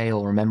Anzac Day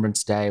or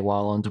Remembrance Day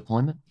while on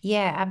deployment?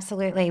 Yeah,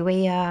 absolutely.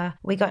 We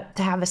got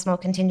to have a small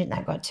contingent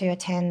that got to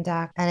attend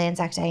an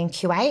Anzac Day in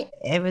Kuwait.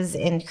 It was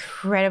an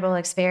incredible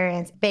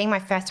experience. Being my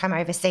first time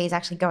overseas,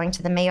 actually going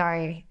to the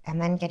MEO and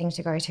then getting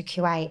to go to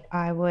Kuwait,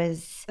 I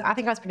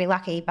think I was pretty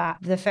lucky. But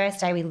the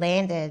first day we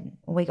landed,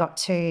 we got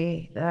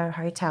to the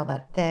hotel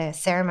that the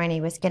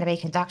ceremony was going to be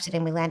conducted,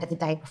 and we landed the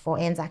day before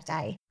Anzac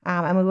Day.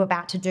 And we were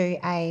about to do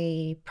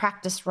a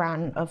practice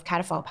run of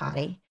catapult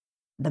party.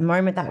 The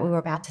moment that we were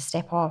about to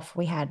step off,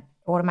 we had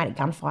automatic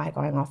gunfire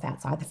going off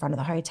outside the front of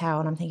the hotel.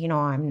 And I'm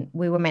thinking,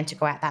 we were meant to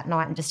go out that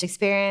night and just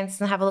experience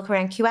and have a look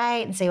around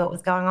Kuwait and see what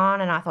was going on.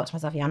 And I thought to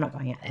myself, I'm not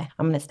going out there.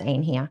 I'm going to stay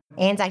in here.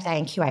 Anzac Day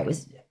in Kuwait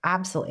was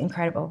absolutely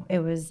incredible. It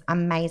was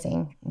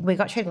amazing. We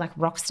got treated like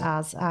rock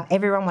stars.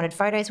 Everyone wanted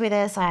photos with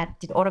us. I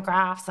did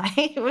autographs.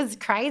 It was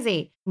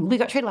crazy. We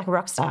got treated like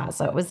rock stars.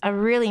 So it was a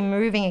really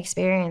moving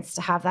experience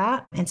to have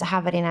that, and to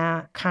have it in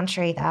a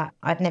country that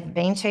I'd never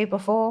been to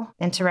before,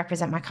 and to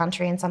represent my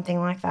country in something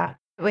like that.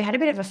 We had a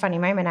bit of a funny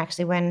moment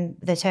actually when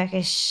the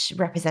Turkish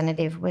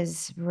representative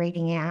was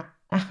reading out.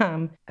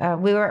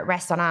 We were at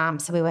rest on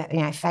arms, so we were,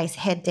 face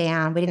head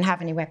down. We didn't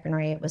have any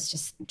weaponry. It was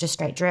just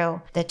straight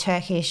drill. The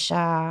Turkish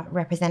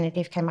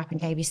representative came up and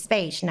gave his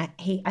speech, and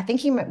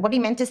what he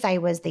meant to say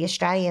was the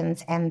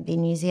Australians and the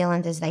New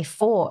Zealanders, they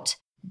fought.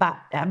 But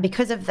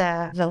because of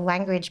the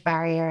language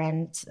barrier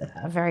and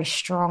a very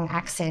strong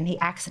accent, he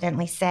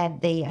accidentally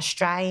said the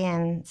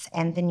Australians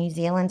and the New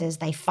Zealanders,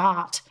 they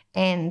fought.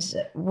 And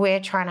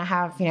we're trying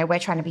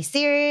to be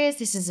serious.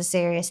 This is a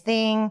serious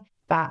thing.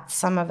 But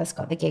some of us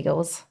got the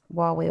giggles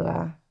while we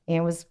were, it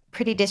was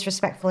pretty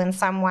disrespectful in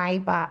some way,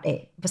 but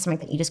it was something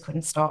that you just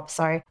couldn't stop.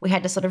 So we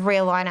had to sort of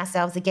realign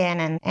ourselves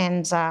again.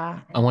 And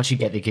once you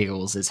get the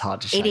giggles, it's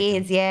hard to shake. It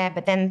is, yeah.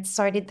 But then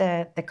so did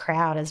the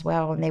crowd as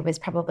well. And there was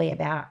probably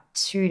about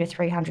 200 to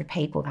 300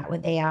 people that were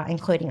there,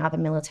 including other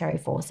military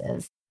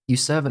forces. You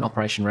serve in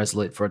Operation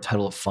Resolute for a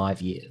total of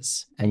 5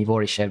 years, and you've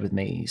already shared with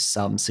me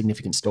some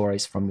significant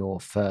stories from your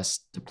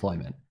first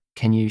deployment.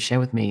 Can you share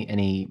with me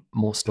any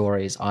more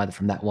stories, either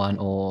from that one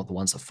or the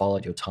ones that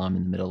followed your time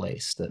in the Middle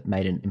East, that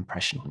made an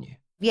impression on you?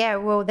 Yeah,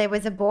 well, there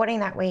was a boarding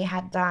that we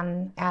had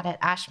done out at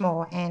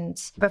Ashmore,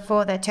 and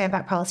before the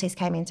turnback policies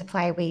came into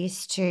play, we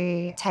used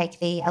to take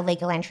the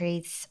illegal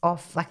entries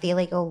off, like the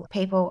illegal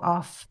people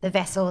off the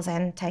vessels,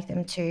 and take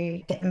them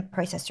to get them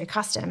processed through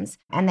customs.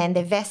 And then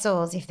the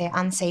vessels, if they're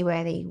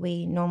unseaworthy,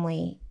 we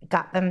normally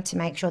gut them to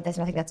make sure there's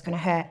nothing that's going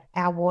to hurt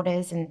our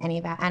waters and any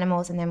of our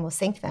animals, and then we'll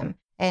sink them.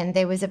 And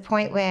there was a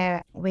point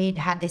where we'd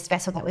had this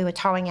vessel that we were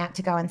towing out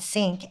to go and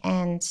sink,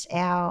 and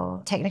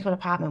our technical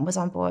department was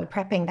on board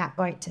prepping that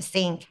boat to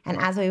sink. And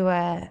as we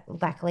were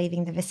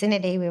leaving the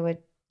vicinity, we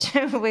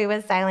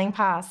were sailing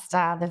past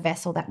the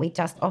vessel that we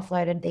just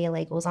offloaded the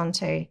illegals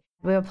onto.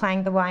 We were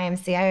playing the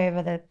YMCA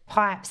over the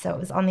pipe, so it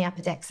was on the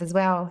upper decks as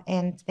well.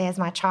 And there's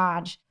my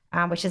charge,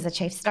 which is the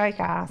chief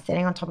stoker,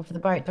 sitting on top of the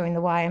boat doing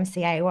the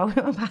YMCA while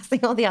we were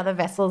passing all the other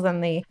vessels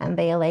and the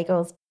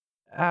illegals.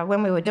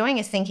 When we were doing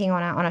a sinking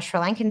on a Sri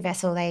Lankan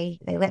vessel, they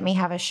let me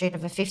have a shoot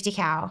of a 50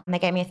 cal, and they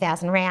gave me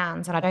 1,000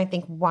 rounds, and I don't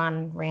think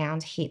one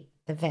round hit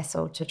the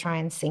vessel to try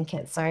and sink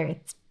it. So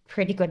it's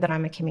pretty good that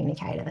I'm a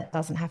communicator that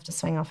doesn't have to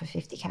swing off a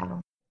 50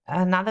 cal.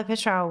 Another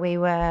patrol, we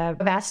were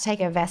about to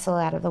take a vessel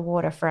out of the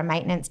water for a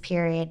maintenance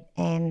period,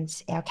 and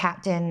our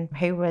captain,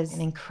 who was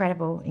an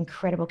incredible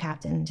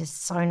captain,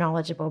 just so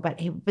knowledgeable, but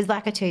he was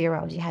like a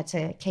 2-year-old. You had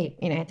to keep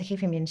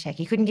him in check.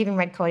 You couldn't give him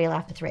red cordial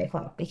after 3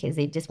 o'clock because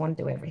he just wanted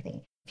to do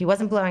everything. If he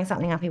wasn't blowing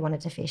something up, he wanted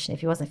to fish. And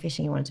if he wasn't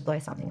fishing, he wanted to blow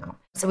something up.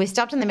 So we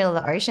stopped in the middle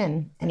of the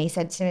ocean, and he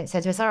said to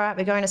us, all right,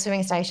 we're going to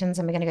swimming stations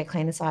and we're going to go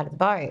clean the side of the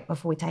boat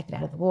before we take it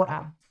out of the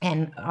water.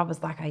 And I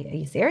was like, are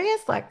you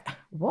serious? Like,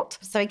 what?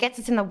 So he gets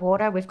us in the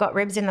water. We've got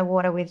ribs in the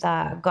water with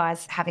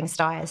guys having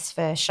styres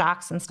for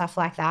sharks and stuff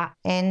like that.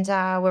 And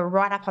we're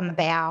right up on the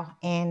bow,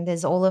 and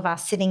there's all of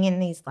us sitting in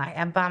these,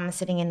 our bums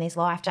sitting in these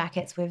life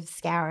jackets with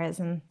scourers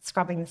and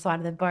scrubbing the side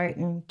of the boat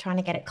and trying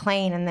to get it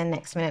clean. And then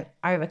next minute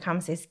over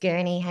comes this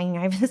gurney hanging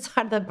over the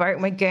side of the boat,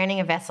 and we're gurning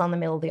a vessel in the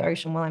middle of the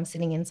ocean while I'm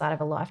sitting inside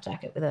of a life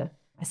jacket with a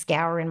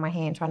scourer in my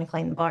hand trying to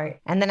clean the boat.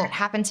 And then it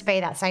happened to be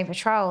that same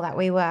patrol that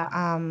we were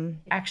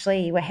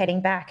we're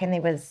heading back, and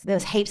there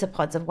was heaps of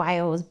pods of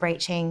whales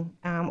breaching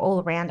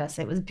all around us.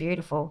 It was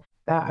beautiful.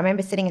 But I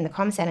remember sitting in the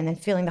comm centre and then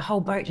feeling the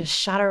whole boat just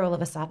shudder all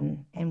of a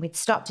sudden. And we'd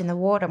stopped in the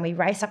water and we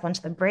raced up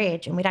onto the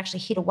bridge, and we'd actually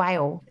hit a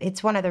whale.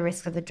 It's one of the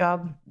risks of the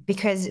job,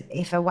 because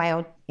if a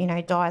whale,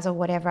 dies or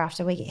whatever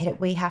after we get hit it,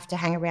 we have to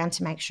hang around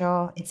to make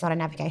sure it's not a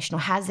navigational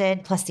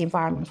hazard, plus the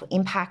environmental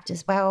impact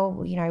as well.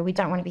 We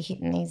don't want to be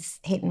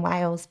hitting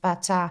whales.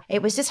 But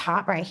it was just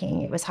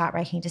heartbreaking. It was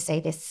heartbreaking to see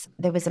this.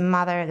 There was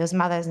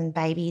mothers and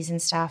babies and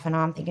stuff, and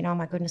I'm thinking, oh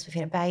my goodness, we've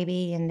hit a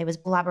baby, and there was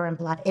blubber and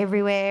blood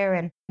everywhere,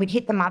 and we'd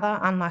hit the mother,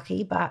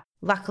 unlucky, but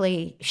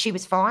luckily she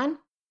was fine.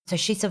 So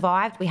she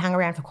survived. We hung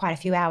around for quite a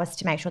few hours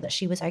to make sure that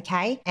she was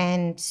okay.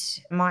 And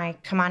my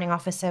commanding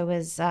officer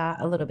was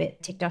a little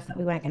bit ticked off that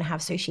we weren't going to have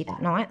sushi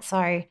that night.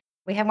 So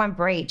we had one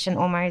breach and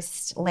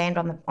almost land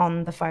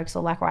on the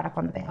forecastle, right up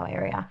on the bow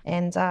area.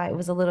 And it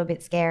was a little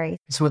bit scary.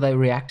 So were they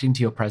reacting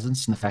to your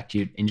presence and the fact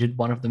you'd injured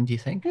one of them, do you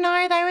think? No,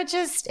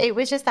 it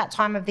was just that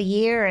time of the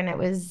year, and it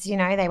was,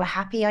 they were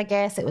happy, I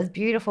guess. It was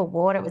beautiful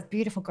water. It was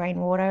beautiful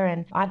green water.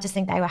 And I just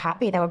think they were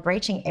happy. They were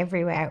breaching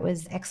everywhere. It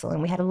was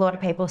excellent. We had a lot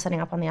of people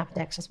sitting up on the upper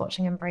decks just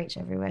watching them breach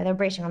everywhere. They were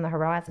breaching on the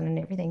horizon and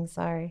everything.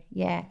 So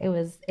yeah, it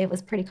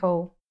was pretty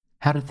cool.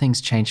 How did things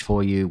change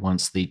for you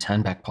once the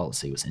turnback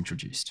policy was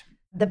introduced?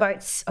 The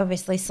boats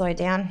obviously slowed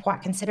down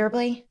quite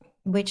considerably,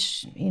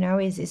 which,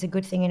 is a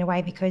good thing in a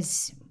way,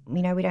 because,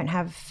 we don't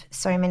have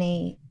so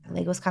many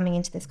illegals coming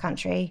into this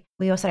country.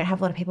 We also don't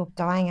have a lot of people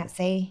dying at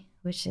sea,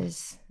 which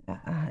is,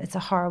 it's a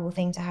horrible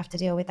thing to have to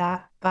deal with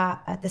that.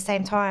 But at the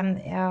same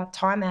time, our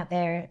time out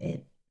there,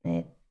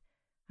 I'm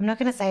not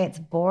going to say it's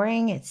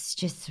boring. It's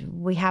just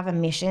we have a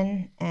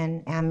mission,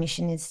 and our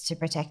mission is to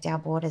protect our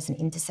borders and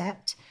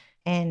intercept.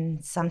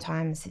 And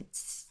sometimes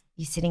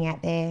you're sitting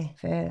out there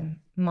for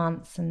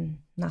months and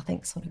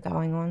nothing's sort of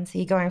going on. So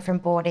you're going from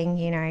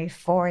boarding,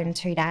 4 in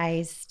 2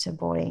 days to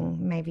boarding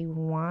maybe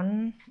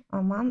 1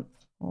 a month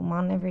or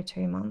 1 every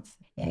 2 months.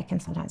 Yeah, it can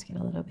sometimes get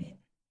a little bit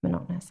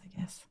monotonous,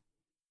 I guess.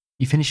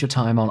 You finished your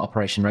time on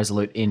Operation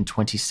Resolute in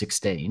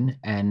 2016,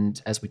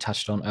 and as we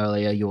touched on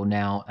earlier, you're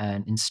now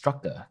an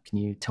instructor. Can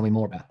you tell me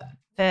more about that?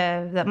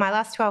 For my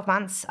last 12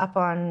 months up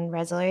on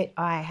Resolute,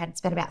 I had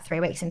spent about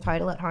 3 weeks in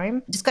total at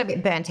home. Just got a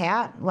bit burnt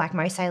out, like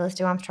most sailors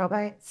do on patrol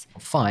boats.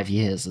 5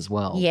 years as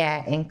well.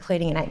 Yeah,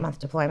 including an 8-month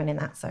deployment in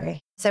that, sorry.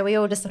 So we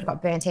all just sort of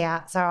got burnt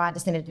out. So I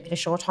just needed a bit of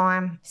shore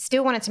time.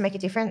 Still wanted to make a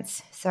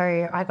difference.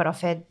 So I got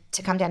offered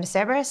to come down to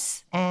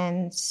Cerberus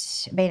and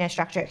be an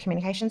instructor at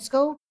communication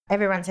school.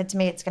 Everyone said to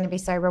me it's going to be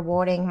so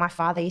rewarding. My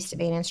father used to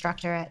be an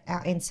instructor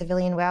in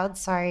civilian world,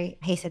 so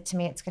he said to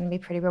me it's going to be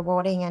pretty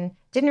rewarding, and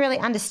didn't really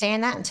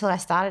understand that until I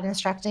started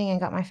instructing and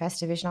got my first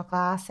divisional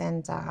class.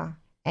 And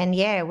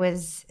yeah, it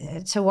was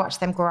to watch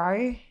them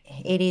grow.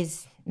 It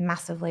is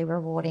massively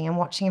rewarding, and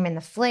watching them in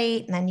the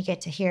fleet, and then you get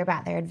to hear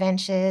about their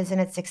adventures,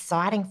 and it's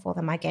exciting for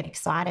them. I get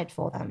excited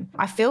for them.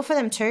 I feel for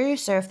them too.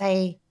 So if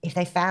they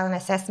fail an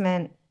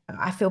assessment,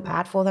 I feel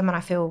bad for them and I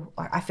feel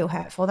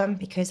hurt for them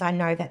because I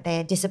know that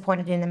they're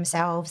disappointed in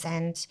themselves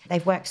and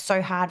they've worked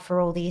so hard for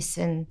all this.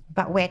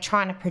 But we're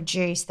trying to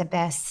produce the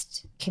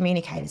best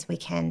communicators we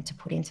can to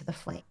put into the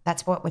fleet.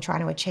 That's what we're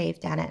trying to achieve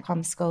down at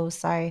Comm School.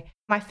 So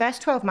my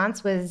first 12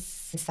 months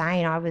was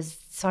insane. I was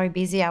so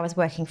busy. I was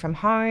working from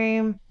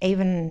home.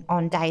 Even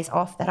on days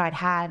off that I'd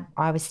had,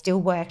 I was still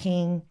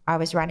working. I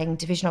was running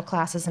divisional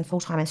classes and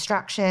full-time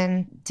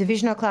instruction.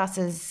 Divisional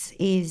classes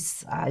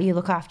is you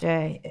look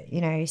after,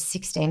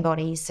 16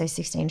 bodies, so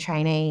 16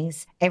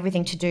 trainees,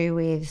 everything to do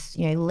with,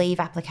 leave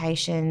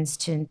applications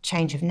to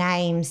change of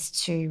names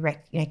to,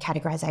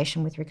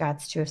 categorisation with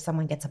regards to if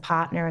someone gets a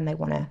partner and they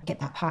want to get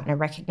that partner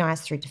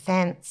recognised through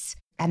defence.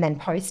 And then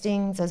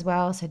postings as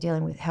well, so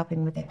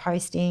helping with their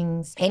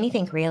postings,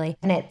 anything really.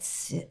 And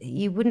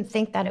you wouldn't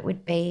think that it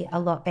would be a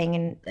lot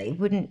it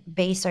wouldn't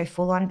be so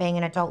full on being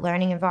an adult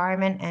learning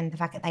environment and the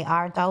fact that they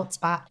are adults,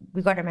 but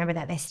we've got to remember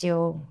that they're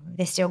still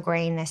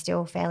green, they're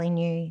still fairly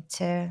new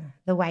to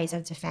the ways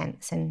of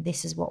defence, and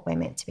this is what we're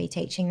meant to be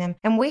teaching them.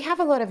 And we have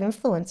a lot of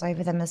influence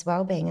over them as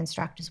well, being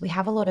instructors. We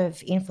have a lot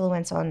of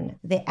influence on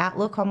their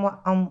outlook on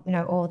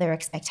all their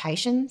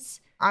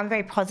expectations. I'm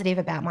very positive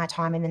about my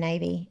time in the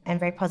Navy and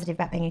very positive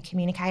about being a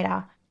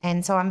communicator.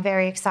 And so I'm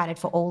very excited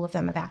for all of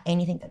them about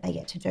anything that they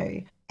get to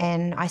do.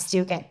 And I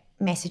still get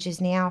messages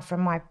now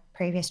from my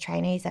previous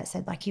trainees that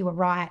said, you were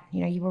right,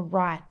 you were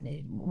right.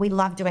 We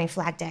love doing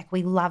flag deck.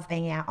 We love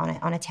being out on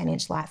a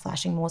 10-inch light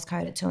flashing Morse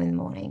code at 2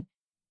 a.m.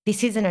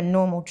 This isn't a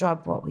normal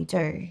job, what we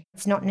do.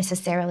 It's not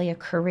necessarily a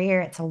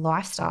career, it's a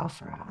lifestyle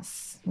for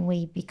us.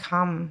 We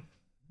become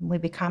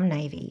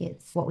Navy.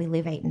 It's what we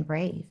live, eat and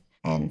breathe.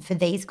 And for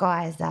these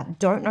guys that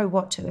don't know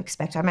what to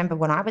expect, I remember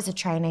when I was a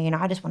trainee and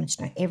I just wanted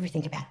to know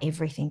everything about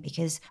everything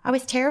because I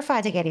was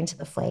terrified to get into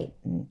the fleet.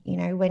 And,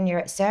 when you're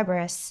at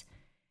Cerberus,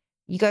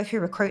 you go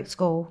through recruit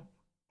school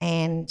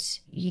and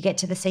you get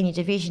to the senior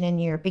division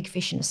and you're a big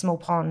fish in a small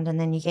pond, and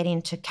then you get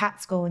into cat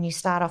school and you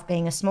start off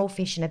being a small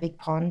fish in a big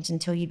pond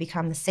until you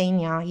become the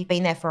senior. You've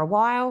been there for a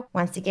while.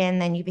 Once again,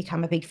 then you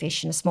become a big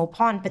fish in a small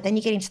pond, but then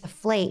you get into the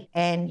fleet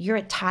and you're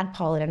a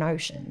tadpole in an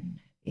ocean.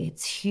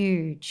 It's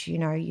huge,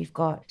 you've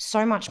got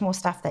so much more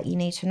stuff that you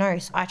need to know.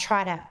 So I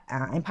try to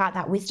impart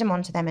that wisdom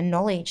onto them and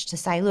knowledge to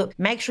say, look,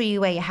 make sure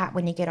you wear your hat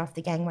when you get off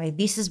the gangway.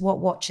 This is what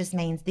watches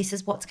means. This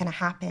is what's going to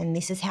happen.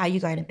 This is how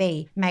you're going to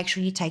be. Make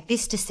sure you take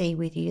this to sea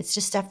with you. It's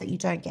just stuff that you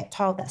don't get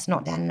told that's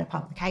not down in a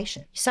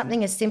publication.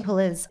 Something as simple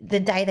as the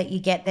day that you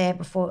get there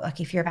before,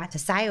 if you're about to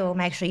sail,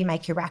 make sure you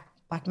make your rack,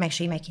 make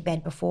sure you make your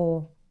bed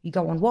before you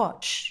go on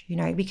watch,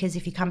 because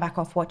if you come back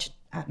off watch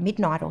at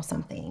midnight or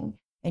something,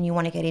 and you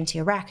want to get into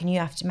your rack and you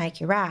have to make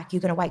your rack,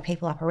 you're going to wake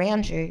people up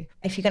around you.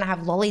 If you're going to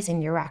have lollies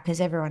in your rack, because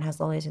everyone has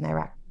lollies in their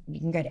rack, you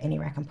can go to any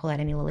rack and pull out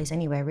any lollies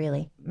anywhere,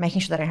 really. Making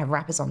sure they don't have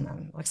wrappers on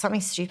them,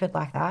 something stupid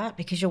like that,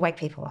 because you'll wake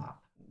people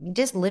up.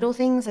 Just little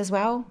things as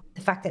well.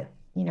 The fact that,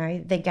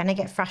 they're going to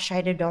get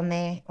frustrated on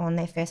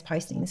their first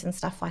postings and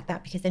stuff like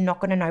that because they're not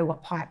going to know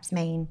what pipes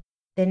mean.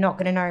 They're not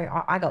going to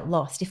know. I got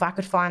lost. If I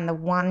could find the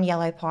one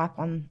yellow pipe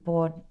on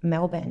board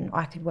Melbourne,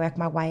 I could work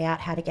my way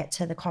out how to get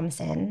to the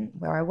ComCen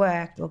where I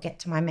worked or get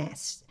to my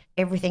mess.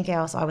 Everything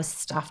else I was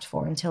stuffed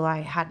for until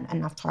I had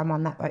enough time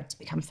on that boat to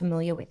become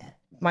familiar with it.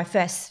 My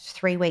first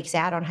 3 weeks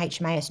out on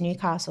HMAS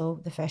Newcastle,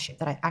 the first ship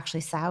that I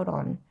actually sailed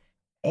on,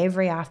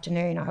 every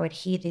afternoon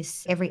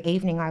every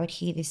evening I would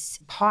hear this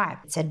pipe.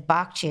 It said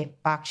bark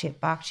chip, bark chip,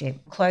 bark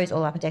chip. Close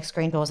all upper deck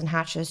screen doors and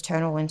hatches,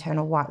 turn all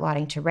internal white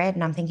lighting to red.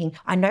 And I'm thinking,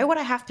 I know what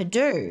I have to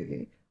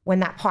do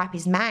when that pipe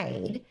is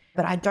made,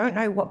 but I don't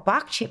know what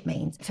bark chip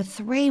means. For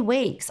 3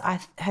 weeks,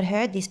 I had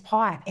heard this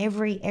pipe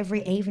every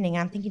evening.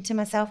 I'm thinking to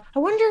myself, I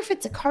wonder if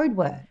it's a code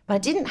word. But I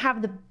didn't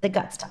have the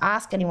guts to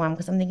ask anyone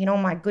because I'm thinking, oh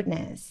my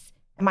goodness,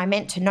 am I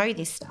meant to know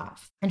this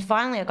stuff? And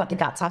finally I got the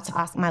guts up to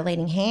ask my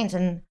leading hand,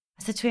 and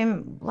I said to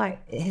him,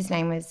 his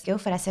name was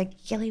Guildford, I said,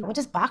 Gilly, what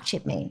does bark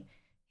chip mean?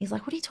 He's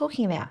like, what are you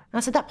talking about? And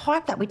I said, that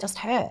pipe that we just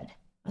heard.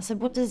 I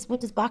said, what does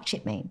bark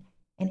chip mean?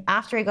 And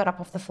after he got up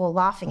off the floor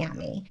laughing at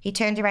me, he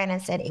turned around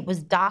and said, it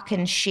was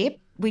darkened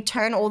ship. We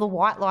turn all the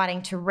white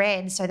lighting to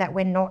red so that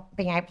we're not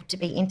being able to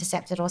be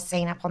intercepted or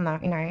seen up on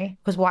the,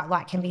 because white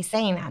light can be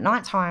seen at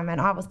nighttime. And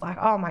I was like,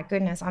 oh my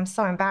goodness, I'm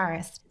so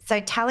embarrassed. So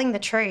telling the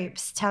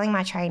troops, telling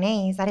my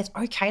trainees that it's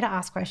okay to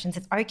ask questions,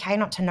 it's okay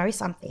not to know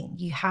something.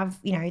 You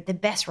have, the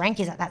best rank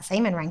is at that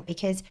seaman rank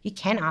because you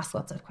can ask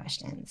lots of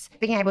questions.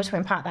 Being able to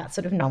impart that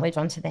sort of knowledge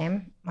onto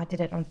them, I did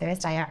it on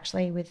Thursday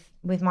actually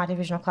with my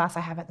divisional class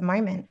I have at the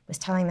moment, was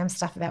telling them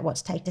stuff about what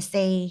to take to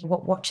sea,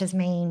 what watches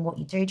mean, what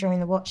you do during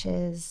the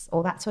watches,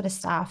 all that sort of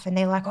stuff. And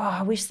they're like, oh,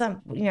 I wish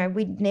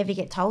we'd never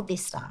get told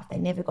this stuff. They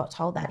never got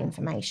told that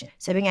information.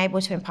 So being able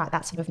to impart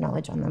that sort of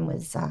knowledge on them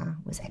was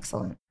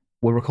excellent.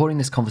 We're recording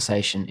this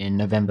conversation in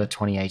November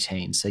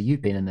 2018, so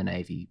you've been in the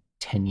Navy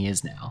 10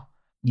 years now.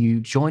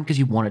 You joined because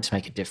you wanted to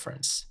make a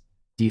difference.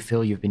 Do you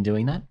feel you've been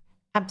doing that?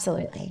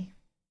 Absolutely.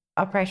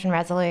 Operation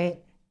Resolute,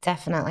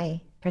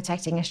 definitely.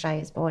 Protecting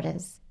Australia's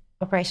borders.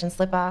 Operation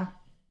Slipper,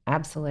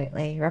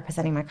 absolutely.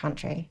 Representing my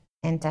country.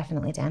 And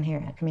definitely down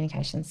here at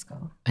Communications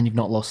School. And you've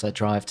not lost that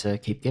drive to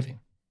keep giving?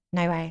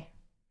 No way.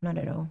 not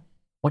at all.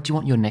 What do you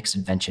want your next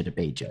adventure to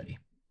be, Jodie?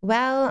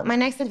 Well, my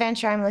next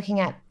adventure I'm looking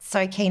at,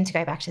 so keen to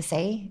go back to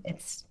sea.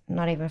 It's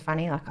not even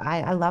funny. Like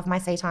I love my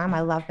sea time.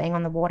 I love being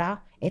on the water.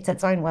 It's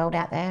its own world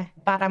out there.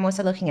 But I'm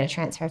also looking at a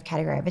transfer of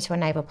category over to a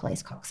naval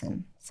police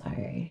coxswain. So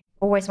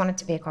always wanted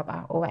to be a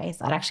copper, always.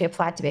 I'd actually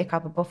applied to be a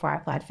copper before I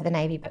applied for the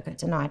Navy, but got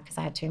denied because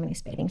I had too many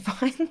speeding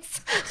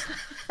fines.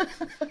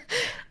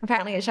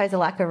 Apparently it shows a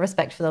lack of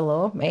respect for the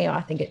law. Me,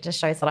 I think it just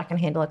shows that I can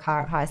handle a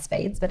car at high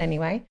speeds. But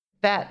anyway.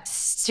 But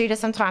due to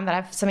some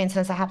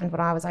incidents that happened when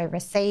I was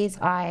overseas,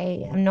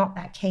 I am not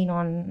that keen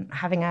on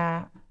having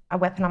a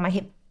weapon on my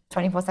hip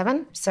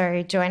 24/7.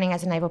 So joining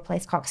as a naval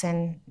police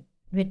coxswain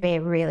would be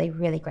a really,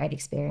 really great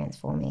experience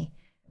for me.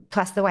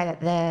 Plus the way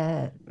that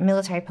the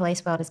military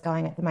police world is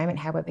going at the moment,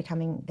 how they're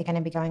going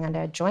to be going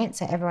under a joint.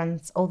 So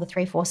all the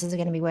three forces are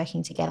going to be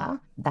working together.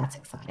 That's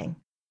exciting.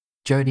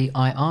 Jodie,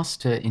 I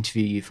asked to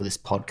interview you for this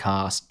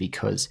podcast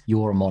because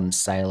you're a modern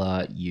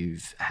sailor,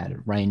 you've had a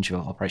range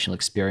of operational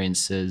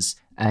experiences,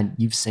 and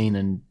you've seen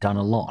and done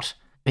a lot.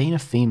 Being a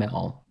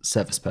female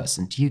service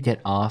person, do you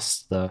get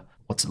asked the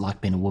what's it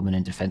like being a woman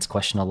in defence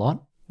question a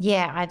lot?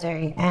 Yeah, I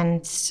do.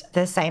 And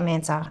the same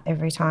answer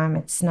every time.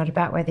 It's not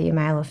about whether you're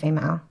male or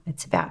female.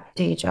 It's about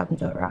do your job and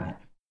do it right.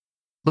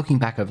 Looking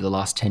back over the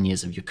last 10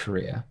 years of your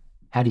career,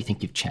 how do you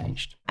think you've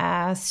changed?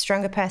 A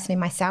stronger person in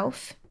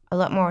myself. A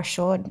lot more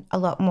assured, a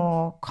lot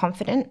more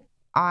confident.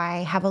 I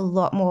have a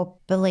lot more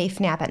belief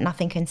now that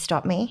nothing can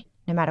stop me,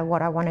 no matter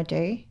what I want to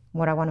do,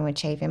 what I want to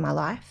achieve in my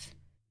life.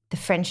 The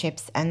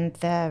friendships and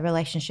the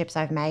relationships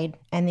I've made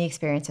and the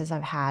experiences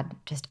I've had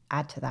just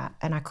add to that.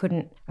 And I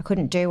couldn't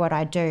do what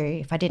I do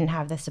if I didn't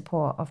have the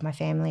support of my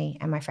family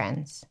and my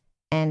friends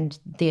and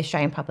the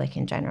Australian public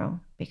in general,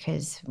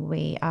 because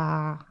we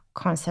are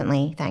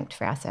constantly thanked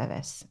for our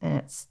service,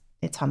 and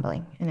it's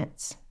humbling and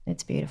it's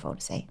beautiful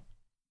to see.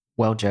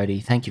 Well,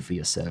 Jodie, thank you for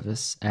your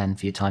service and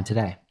for your time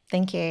today.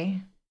 Thank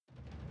you.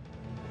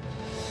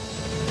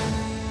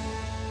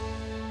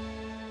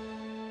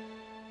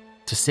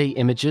 To see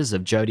images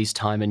of Jodie's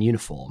time in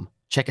uniform,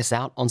 check us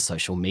out on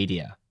social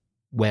media.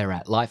 We're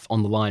at Life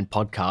on the Line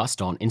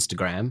Podcast on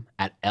Instagram,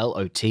 at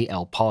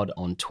LOTL Pod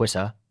on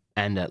Twitter,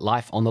 and at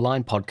Life on the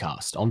Line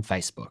Podcast on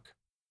Facebook.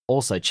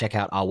 Also check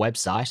out our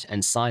website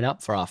and sign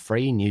up for our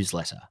free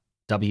newsletter,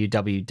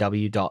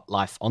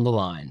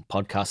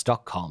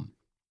 www.lifeonthelinepodcast.com.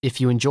 If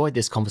you enjoyed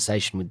this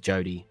conversation with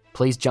Jodie,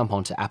 please jump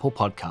onto Apple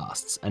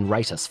Podcasts and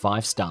rate us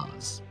 5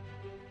 stars.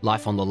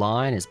 Life on the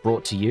Line is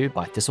brought to you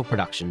by Thistle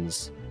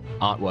Productions.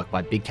 Artwork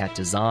by Big Cat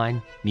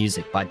Design,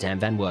 music by Dan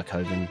Van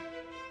Werkhoven.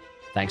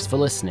 Thanks for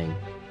listening,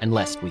 and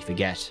lest we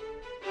forget,